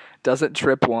 Doesn't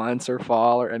trip once or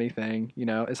fall or anything,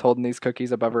 is holding these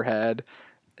cookies above her head.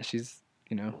 She's,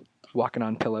 walking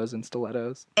on pillows and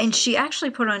stilettos. And she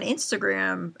actually put on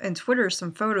Instagram and Twitter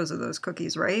some photos of those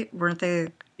cookies, right? Weren't they?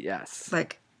 Yes.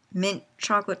 Like mint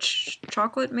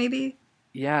chocolate maybe?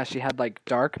 Yeah, she had like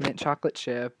dark mint chocolate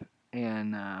chip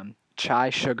and chai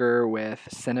sugar with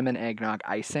cinnamon eggnog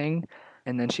icing.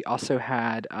 And then she also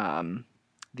had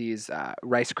these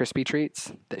Rice Krispie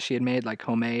treats that she had made, like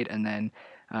homemade, and then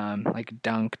like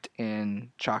dunked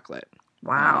in chocolate.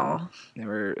 Wow. They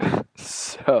were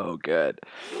so good.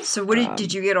 So what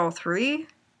did you get all three?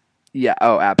 Yeah,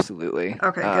 oh, absolutely.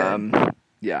 Okay, good.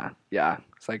 Yeah.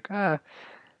 It's like, I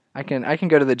can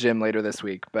go to the gym later this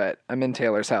week, but I'm in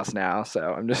Taylor's house now,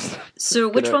 so I'm just... So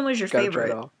which one was your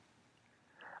favorite?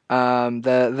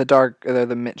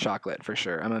 The mint chocolate for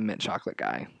sure. I'm a mint chocolate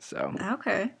guy, so...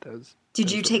 Okay. Those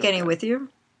Did you take any good. with you?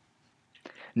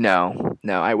 No,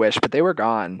 I wish, but they were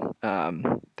gone.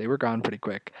 They were gone pretty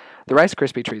quick. The Rice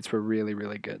Krispie treats were really,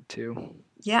 really good too.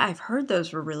 Yeah, I've heard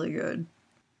those were really good.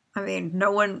 I mean,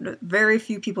 very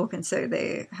few people can say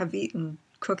they have eaten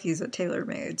cookies that Taylor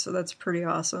made, so that's pretty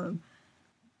awesome.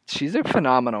 She's a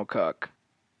phenomenal cook.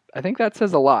 I think that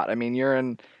says a lot. I mean, you're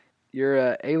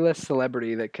a A-list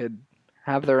celebrity that could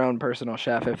have their own personal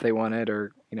chef if they wanted,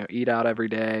 or eat out every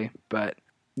day. But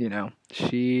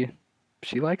she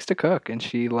likes to cook and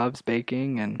she loves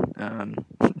baking, and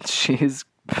she's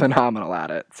phenomenal at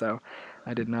it. So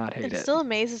I did not hate it. It still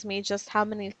amazes me just how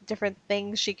many different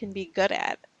things she can be good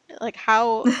at. Like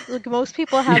how most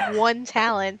people have one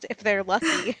talent if they're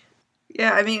lucky.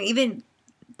 Yeah, I mean, even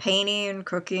painting,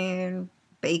 cooking,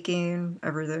 baking,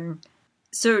 everything.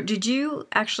 So did you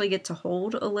actually get to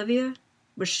hold Olivia?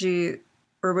 Was she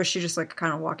just like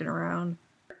kind of walking around?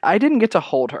 I didn't get to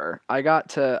hold her. I got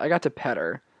to pet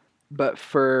her. But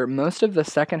for most of the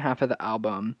second half of the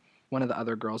album, one of the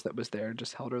other girls that was there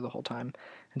just held her the whole time,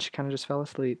 and she kind of just fell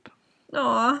asleep.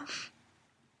 Aw.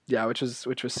 Yeah, which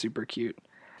was super cute.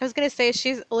 I was gonna say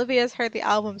Olivia's heard the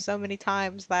album so many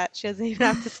times that she doesn't even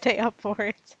have to stay up for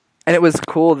it. And it was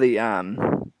cool. The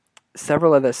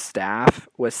several of the staff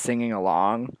was singing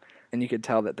along, and you could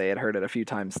tell that they had heard it a few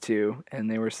times too, and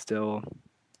they were still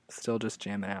just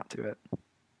jamming out to it.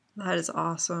 That is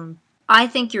awesome. I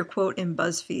think your quote in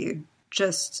BuzzFeed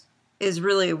just is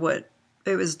really what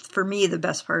it was, for me, the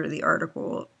best part of the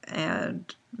article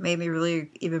and made me really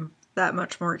even that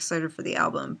much more excited for the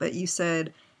album. But you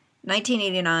said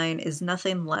 1989 is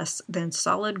nothing less than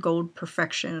solid gold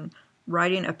perfection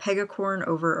riding a pegacorn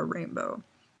over a rainbow.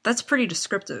 That's pretty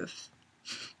descriptive.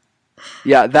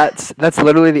 Yeah, that's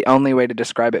literally the only way to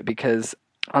describe it, because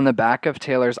on the back of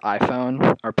Taylor's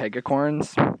iPhone are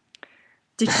pegacorns.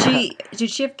 Did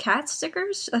she have cat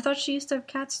stickers? I thought she used to have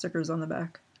cat stickers on the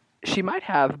back. She might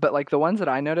have, but like the ones that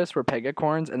I noticed were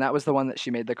pegacorns, and that was the one that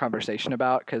she made the conversation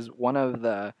about, because one of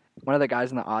the guys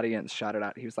in the audience shouted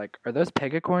out. He was like, "Are those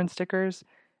pegacorn stickers?"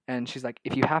 And she's like,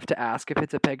 "If you have to ask if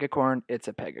it's a pegacorn, it's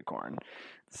a pegacorn."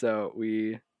 So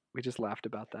we just laughed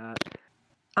about that.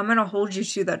 I'm gonna hold you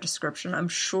to that description. I'm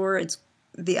sure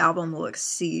the album will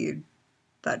exceed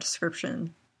that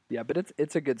description. Yeah, but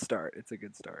it's a good start. It's a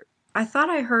good start. I thought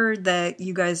I heard that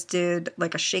you guys did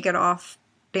like a Shake It Off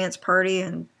dance party,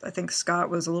 and I think Scott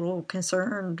was a little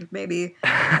concerned, maybe.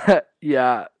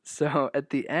 Yeah. So at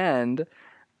the end,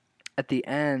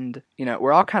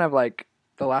 we're all kind of like,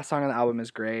 the last song on the album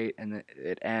is great, and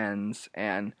it ends,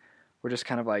 and we're just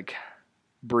kind of like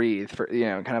breathe for,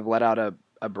 kind of let out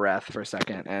a breath for a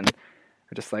second, and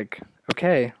we're just like,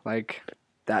 okay, like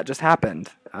that just happened.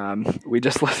 We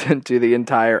just listened to the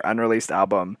entire unreleased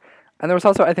album. And there was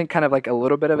also, I think, kind of like a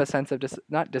little bit of a sense of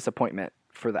not disappointment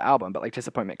for the album, but like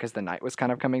disappointment because the night was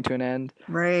kind of coming to an end.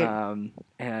 Right.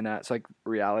 And it's like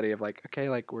reality of like, okay,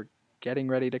 like we're getting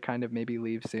ready to kind of maybe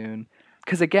leave soon.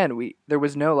 Because again, there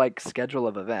was no like schedule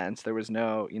of events. There was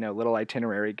no, little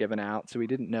itinerary given out. So we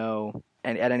didn't know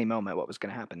at any moment what was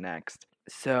going to happen next.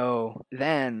 So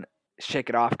then Shake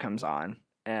It Off comes on,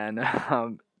 and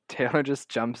Taylor just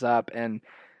jumps up, and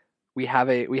we have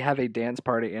a dance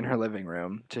party in her living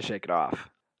room to Shake It Off.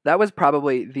 That was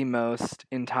probably the most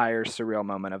entire surreal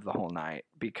moment of the whole night,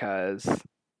 because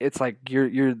it's like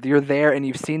you're there and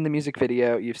you've seen the music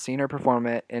video, you've seen her perform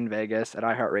it in Vegas at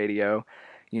iHeartRadio.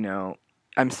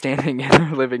 I'm standing in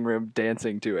her living room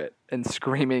dancing to it and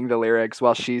screaming the lyrics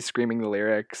while she's screaming the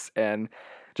lyrics, and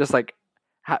just like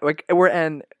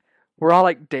we're all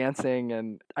like dancing,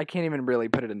 and I can't even really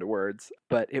put it into words,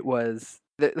 but it was.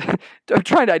 I'm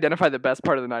trying to identify the best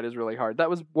part of the night is really hard. That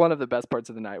was one of the best parts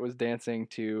of the night, was dancing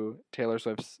to Taylor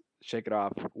Swift's Shake It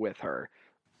Off with her.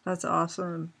 That's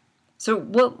awesome. So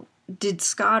what did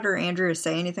Scott or Andrea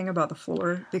say anything about the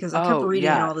floor? Because I kept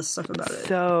reading all this stuff about it.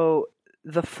 So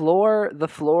the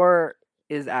floor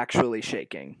is actually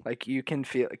shaking. Like you can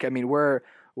feel, like, I mean, we're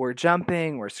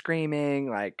jumping, we're screaming,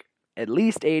 like at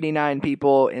least 89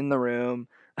 people in the room.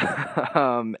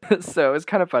 So it's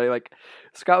kind of funny. Like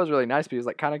Scott was really nice, but he was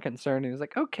like kind of concerned. He was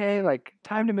like, okay, like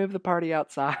time to move the party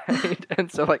outside.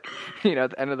 And so like,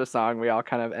 at the end of the song, we all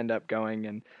kind of end up going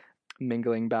and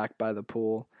mingling back by the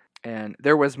pool. And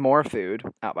there was more food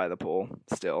out by the pool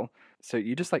still. So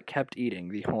you just like kept eating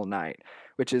the whole night,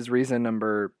 which is reason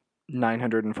number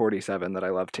 947 that I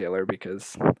love Taylor,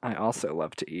 because I also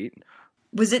love to eat.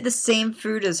 Was it the same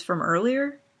food as from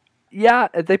earlier? Yeah,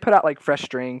 they put out like fresh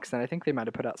drinks, and I think they might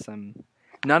have put out some.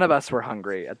 None of us were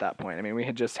hungry at that point. I mean, we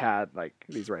had just had like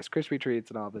these Rice Krispie treats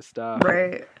and all this stuff.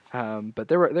 Right. But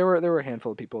there were a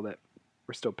handful of people that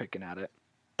were still picking at it.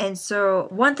 And so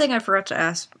one thing I forgot to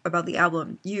ask about the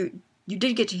album, you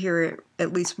did get to hear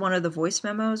at least one of the voice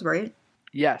memos, right?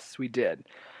 Yes, we did.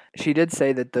 She did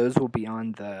say that those will be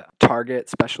on the Target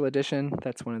special edition.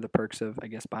 That's one of the perks of, I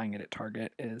guess, buying it at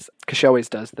Target, is because she always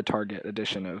does the Target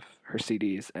edition of her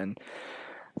CDs. And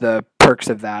the perks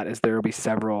of that is there will be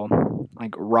several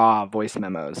like raw voice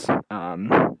memos,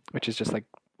 which is just like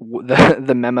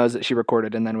the memos that she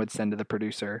recorded and then would send to the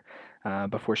producer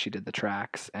before she did the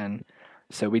tracks. And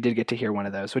so we did get to hear one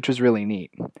of those, which was really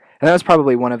neat. And that was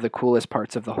probably one of the coolest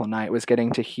parts of the whole night, was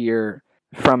getting to hear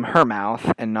from her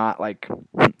mouth and not like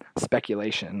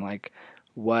speculation, like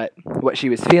what she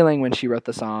was feeling when she wrote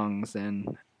the songs.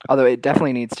 And although it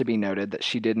definitely needs to be noted that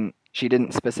she didn't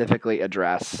specifically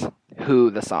address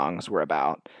who the songs were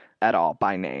about at all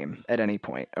by name at any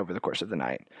point over the course of the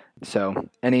night. So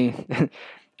anything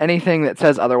that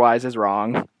says otherwise is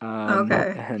wrong.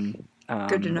 Okay. And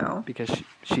good to know, because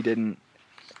she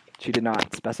did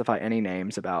not specify any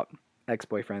names about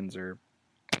ex-boyfriends or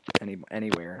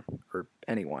anywhere or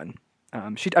anyone.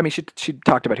 She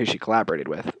talked about who she collaborated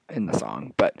with in the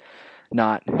song, but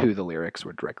not who the lyrics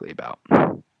were directly about.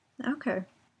 Okay.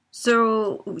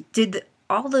 So did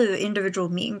all the individual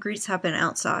meet and greets happen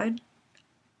outside?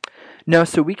 No,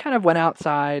 so we kind of went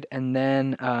outside, and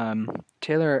then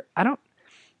Taylor,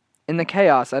 in the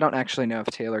chaos, I don't actually know if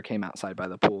Taylor came outside by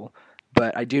the pool,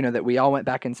 but I do know that we all went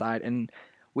back inside, and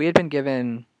we had been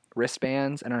given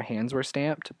wristbands and our hands were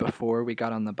stamped before we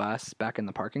got on the bus back in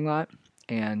the parking lot.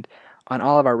 and on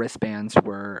all of our wristbands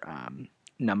were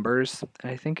numbers.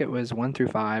 I think it was 1 through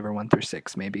 5 or 1 through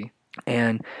 6 maybe.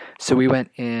 And so we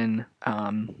went in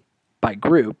by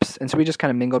groups, and so we just kind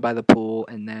of mingled by the pool,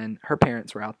 and then her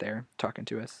parents were out there talking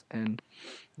to us, and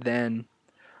then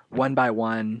one by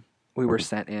one we were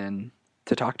sent in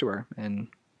to talk to her and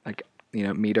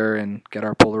meet her and get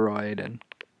our Polaroid, and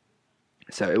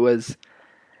so it was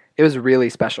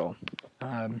really special.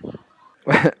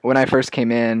 When I first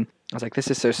came in, I was like,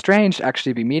 this is so strange to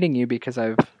actually be meeting you, because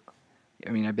I've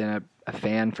been a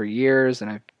fan for years, and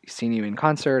I've seen you in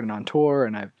concert and on tour,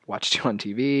 and I've watched you on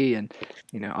TV, and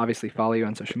obviously follow you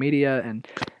on social media. And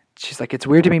she's like, it's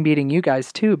weird to be meeting you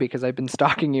guys too, because I've been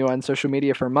stalking you on social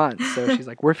media for months. So she's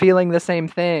like, we're feeling the same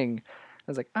thing.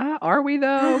 I was like, are we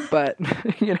though? But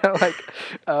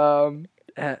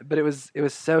but it was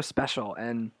so special.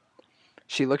 And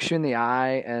she looks you in the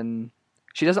eye, and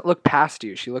she doesn't look past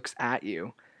you. She looks at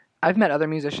you. I've met other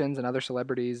musicians and other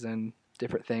celebrities and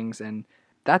different things, and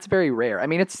that's very rare. I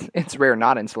mean, it's rare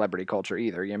not in celebrity culture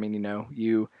either. I mean,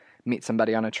 you meet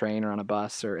somebody on a train or on a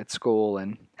bus or at school,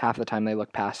 and half the time they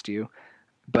look past you,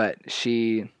 but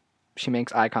she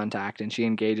makes eye contact and she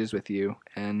engages with you,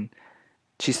 and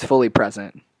she's fully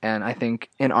present. And I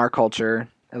think in our culture,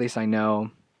 at least I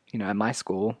know, at my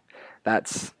school,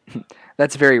 that's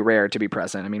very rare to be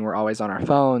present. I mean, we're always on our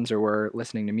phones, or we're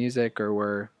listening to music, or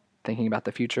we're thinking about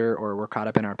the future, or we're caught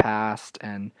up in our past.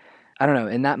 And I don't know,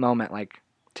 in that moment,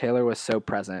 Taylor was so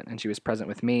present, and she was present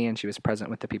with me, and she was present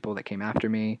with the people that came after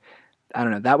me. I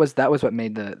don't know, that was what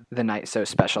made the night so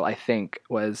special, I think,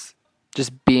 was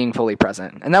just being fully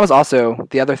present. And that was also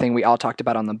the other thing we all talked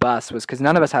about on the bus, was because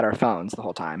none of us had our phones the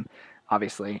whole time,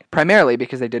 obviously, primarily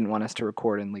because they didn't want us to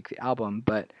record and leak the album.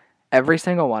 But every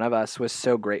single one of us was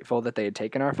so grateful that they had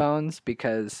taken our phones,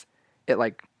 because it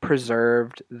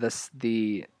preserved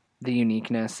the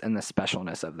uniqueness and the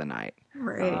specialness of the night.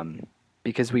 Right.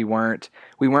 Because we weren't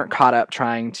caught up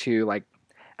trying to and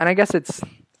I guess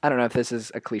I don't know if this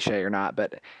is a cliche or not,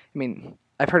 but I mean,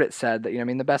 I've heard it said that,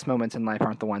 the best moments in life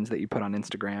aren't the ones that you put on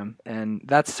Instagram. And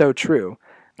that's so true.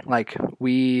 If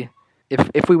we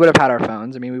would have had our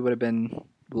phones, I mean, we would have been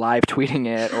live tweeting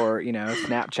it, or,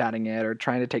 Snapchatting it, or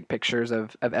trying to take pictures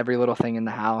of every little thing in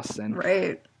the house. And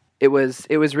right. It was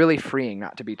really freeing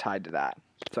not to be tied to that.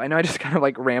 So I know I just kind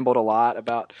of rambled a lot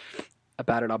about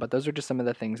it all, but those are just some of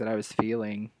the things that I was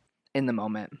feeling in the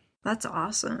moment. That's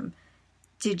awesome.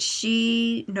 Did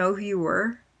she know who you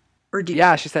were? Or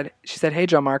Yeah, she said, "Hey,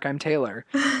 Joe Mark, I'm Taylor."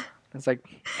 I was like,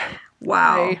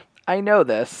 wow. I know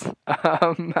this.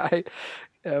 I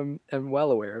am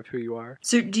well aware of who you are.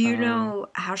 So do you know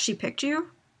how she picked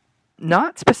you?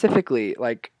 Not specifically.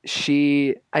 I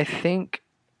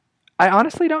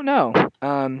honestly don't know.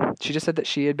 She just said that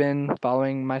she had been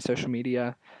following my social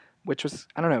media, which was,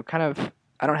 I don't know,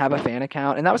 I don't have a fan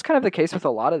account. And that was kind of the case with a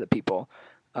lot of the people.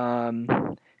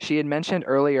 She had mentioned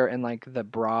earlier in the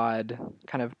broad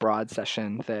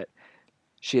session that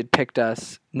she had picked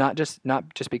us, not just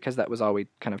because that was all we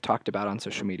kind of talked about on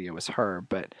social media was her,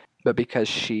 but because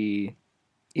she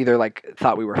either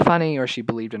thought we were funny, or she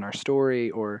believed in our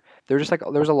story, or there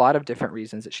was a lot of different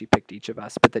reasons that she picked each of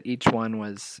us, but that each one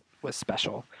was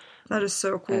special. That is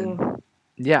so cool. And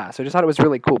yeah, so I just thought it was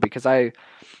really cool, because I'm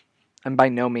by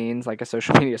no means a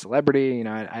social media celebrity.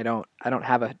 I don't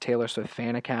have a Taylor Swift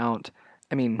fan account.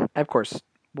 I mean, of course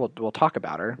we'll talk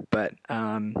about her, but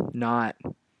not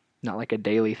a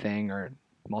daily thing or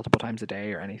multiple times a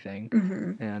day or anything.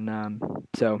 Mm-hmm. And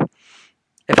so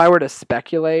if I were to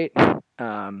speculate,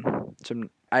 I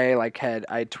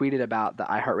tweeted about the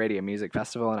iHeartRadio Music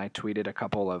Festival, and I tweeted a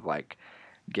couple of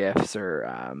GIFs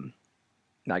or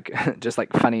just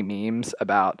funny memes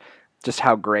about just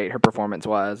how great her performance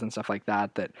was and stuff like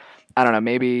that. That I don't know,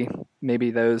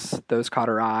 maybe those caught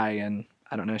her eye, and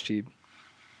I don't know,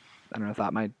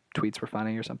 thought my tweets were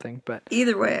funny or something. But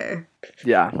either way,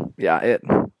 yeah, it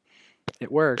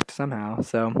worked somehow.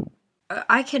 So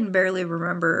I can barely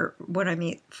remember when I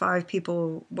meet 5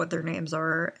 people what their names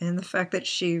are, and the fact that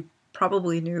she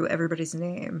probably knew everybody's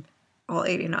name, all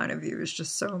 89 of you, is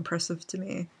just so impressive to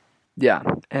me. Yeah,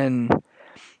 and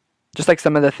just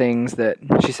some of the things that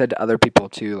she said to other people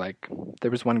too. There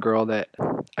was one girl that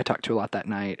I talked to a lot that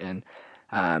night, and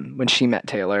when she met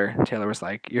Taylor was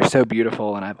like, "You're so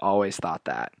beautiful, and I've always thought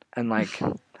that." And Wow.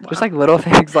 just little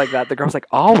things like that. The girl's like,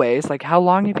 "Always? How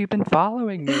long have you been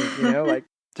following me?"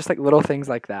 Just little things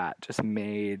like that just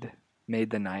made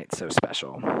the night so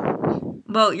special.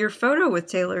 Well, your photo with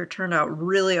Taylor turned out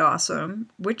really awesome.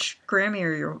 Which Grammy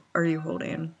are you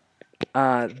holding?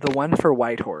 The one for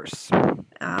White Horse.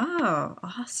 Oh,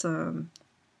 awesome.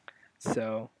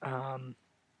 So,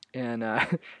 and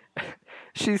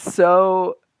she's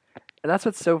so. That's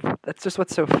just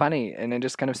what's so funny, and it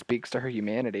just kind of speaks to her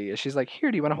humanity. Is she's like,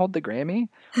 here, do you want to hold the Grammy?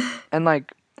 And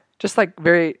like, just like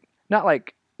very not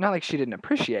like she didn't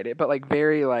appreciate it, but like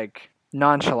very like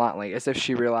nonchalantly, as if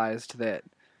she realized that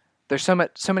there's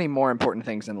so many more important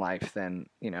things in life than,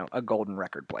 you know, a golden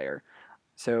record player.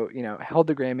 So, you know, I held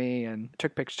the Grammy and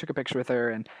took a picture with her,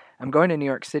 and I'm going to New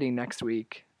York City next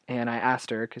week, and I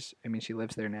asked her, because I mean she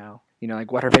lives there now, you know,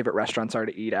 like what her favorite restaurants are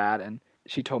to eat at, and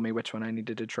she told me which one I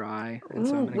needed to try. And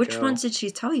so I'm gonna which go. ones did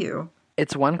she tell you?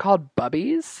 It's one called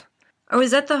Bubby's. Oh, is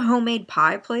that the homemade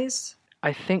pie place?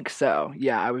 I think so.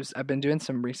 Yeah, I've been doing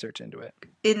some research into it.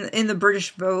 In the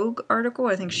British Vogue article,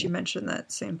 I think she mentioned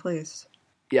that same place.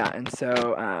 Yeah, and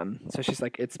so she's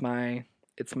like, it's my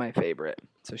favorite.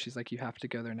 So she's like, you have to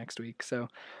go there next week. So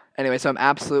anyway, so I'm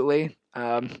absolutely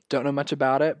don't know much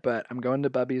about it, but I'm going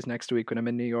to Bubby's next week when I'm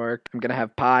in New York. I'm gonna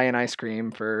have pie and ice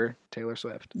cream for Taylor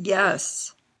Swift.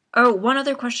 Yes. Oh, one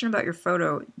other question about your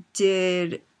photo.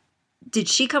 Did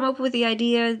she come up with the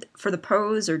idea for the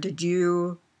pose, or did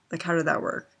you, like, how did that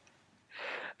work?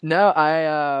 No,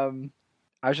 I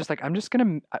was just like,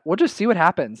 we'll just see what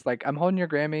happens. Like, I'm holding your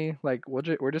Grammy. Like,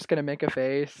 we're just gonna make a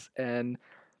face, and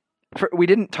we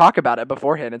didn't talk about it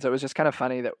beforehand, and so it was just kind of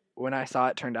funny that when I saw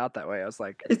it turned out that way, I was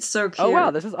like, it's so cute. Oh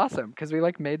wow, this is awesome, because we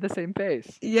like made the same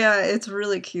face. Yeah, it's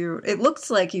really cute. It looks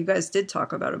like you guys did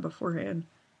talk about it beforehand.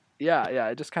 Yeah,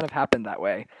 it just kind of happened that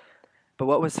way. But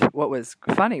what was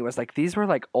funny was like these were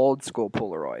like old school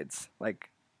Polaroids. Like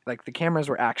the cameras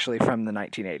were actually from the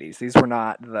 1980s. These were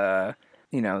not the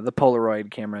Polaroid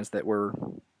cameras that were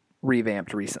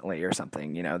revamped recently or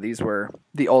something. You know, these were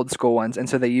the old school ones, and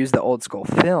so they used the old school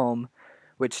film,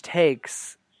 which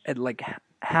takes like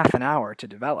half an hour to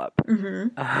develop.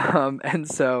 Mm-hmm. And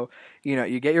so, you know,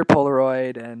 you get your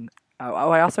Polaroid, and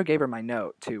I also gave her my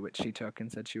note too, which she took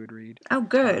and said she would read. Oh,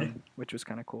 good. Which was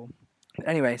kind of cool.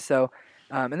 Anyway, so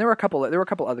and there were a couple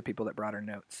other people that brought her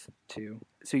notes too.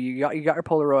 So you got your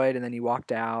Polaroid, and then you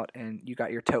walked out, and you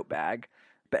got your tote bag.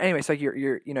 But anyway, so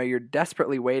you're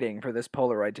desperately waiting for this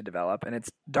Polaroid to develop, and it's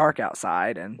dark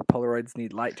outside, and Polaroids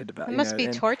need light to develop. It must be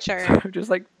torture. So just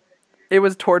like it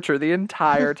was torture the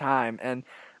entire time, and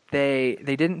they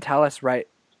didn't tell us right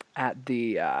at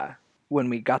the when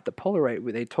we got the Polaroid.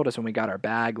 They told us when we got our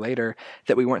bag later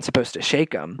that we weren't supposed to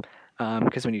shake them.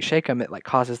 Because when you shake them, it like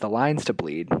causes the lines to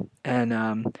bleed,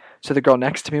 and so the girl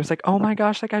next to me was like, "Oh my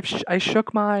gosh, like I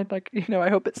shook mine, like, you know, I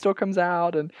hope it still comes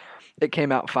out," and it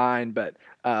came out fine. But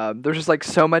there's just like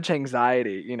so much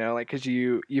anxiety, you know, like because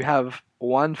you have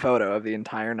one photo of the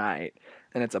entire night,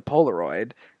 and it's a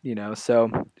Polaroid, you know,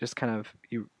 so just kind of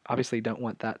you obviously don't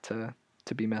want that to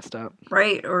be messed up,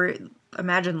 right? Or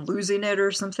imagine losing it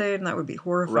or something. That would be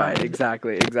horrifying. Right?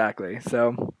 Exactly.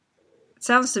 So.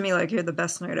 Sounds to me like you had the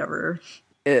best night ever.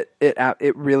 It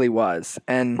really was,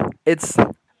 and it's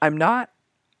just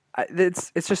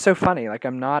so funny. Like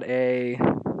I'm not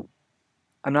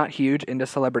huge into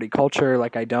celebrity culture.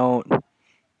 Like I don't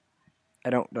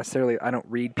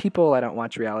read people. I don't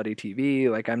watch reality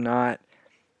TV. Like I'm not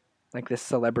like this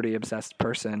celebrity obsessed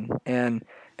person. And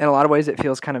in a lot of ways, it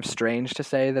feels kind of strange to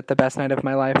say that the best night of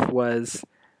my life was,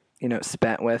 you know,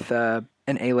 spent with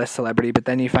an A-list celebrity, but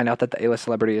then you find out that the A-list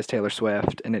celebrity is Taylor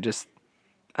Swift, and it just,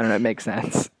 I don't know, it makes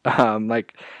sense.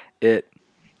 Like it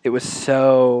was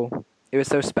so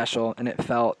special, and it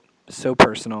felt so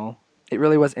personal. It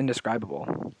really was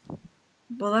indescribable.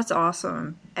 Well, that's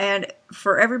awesome. And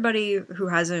for everybody who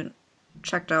hasn't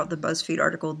checked out the BuzzFeed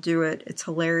article, do it. It's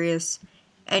hilarious.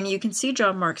 And you can see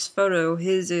John Mark's photo.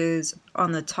 His is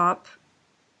on the top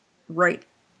right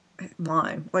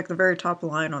line, like the very top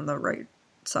line on the right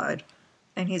side.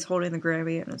 And he's holding the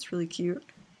Grammy, and it's really cute.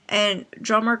 And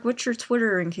John Mark, what's your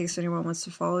Twitter in case anyone wants to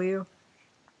follow you?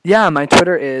 Yeah, my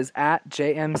Twitter is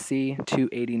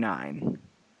 @JMC289.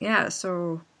 Yeah,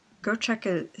 so go check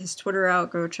his Twitter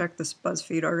out. Go check this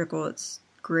BuzzFeed article. It's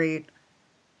great.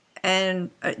 And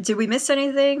did we miss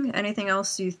anything? Anything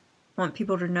else you want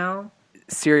people to know?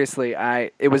 Seriously,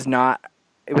 it was not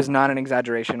an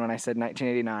exaggeration when I said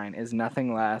 1989 is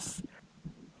nothing less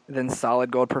than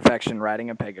solid gold perfection riding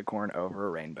a pegacorn over a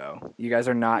rainbow. You guys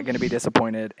are not going to be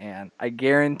disappointed, and I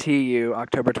guarantee you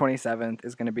October 27th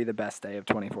is going to be the best day of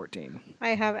 2014. I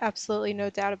have absolutely no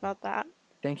doubt about that.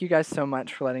 Thank you guys so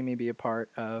much for letting me be a part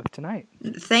of tonight.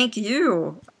 Thank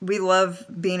you. We love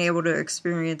being able to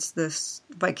experience this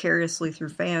vicariously through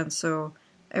fans,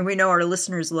 and we know our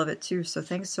listeners love it too, so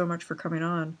thanks so much for coming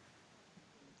on.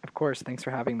 Of course, thanks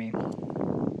for having me.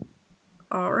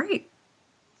 All right.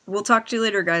 We'll talk to you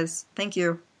later, guys. Thank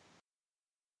you.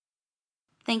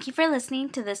 Thank you for listening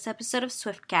to this episode of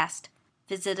Swiftcast.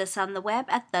 Visit us on the web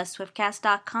at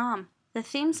theswiftcast.com. The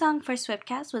theme song for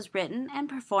Swiftcast was written and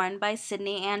performed by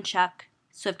Sydney and Chuck.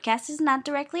 Swiftcast is not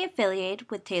directly affiliated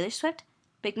with Taylor Swift,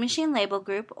 Big Machine Label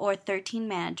Group, or 13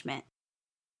 Management.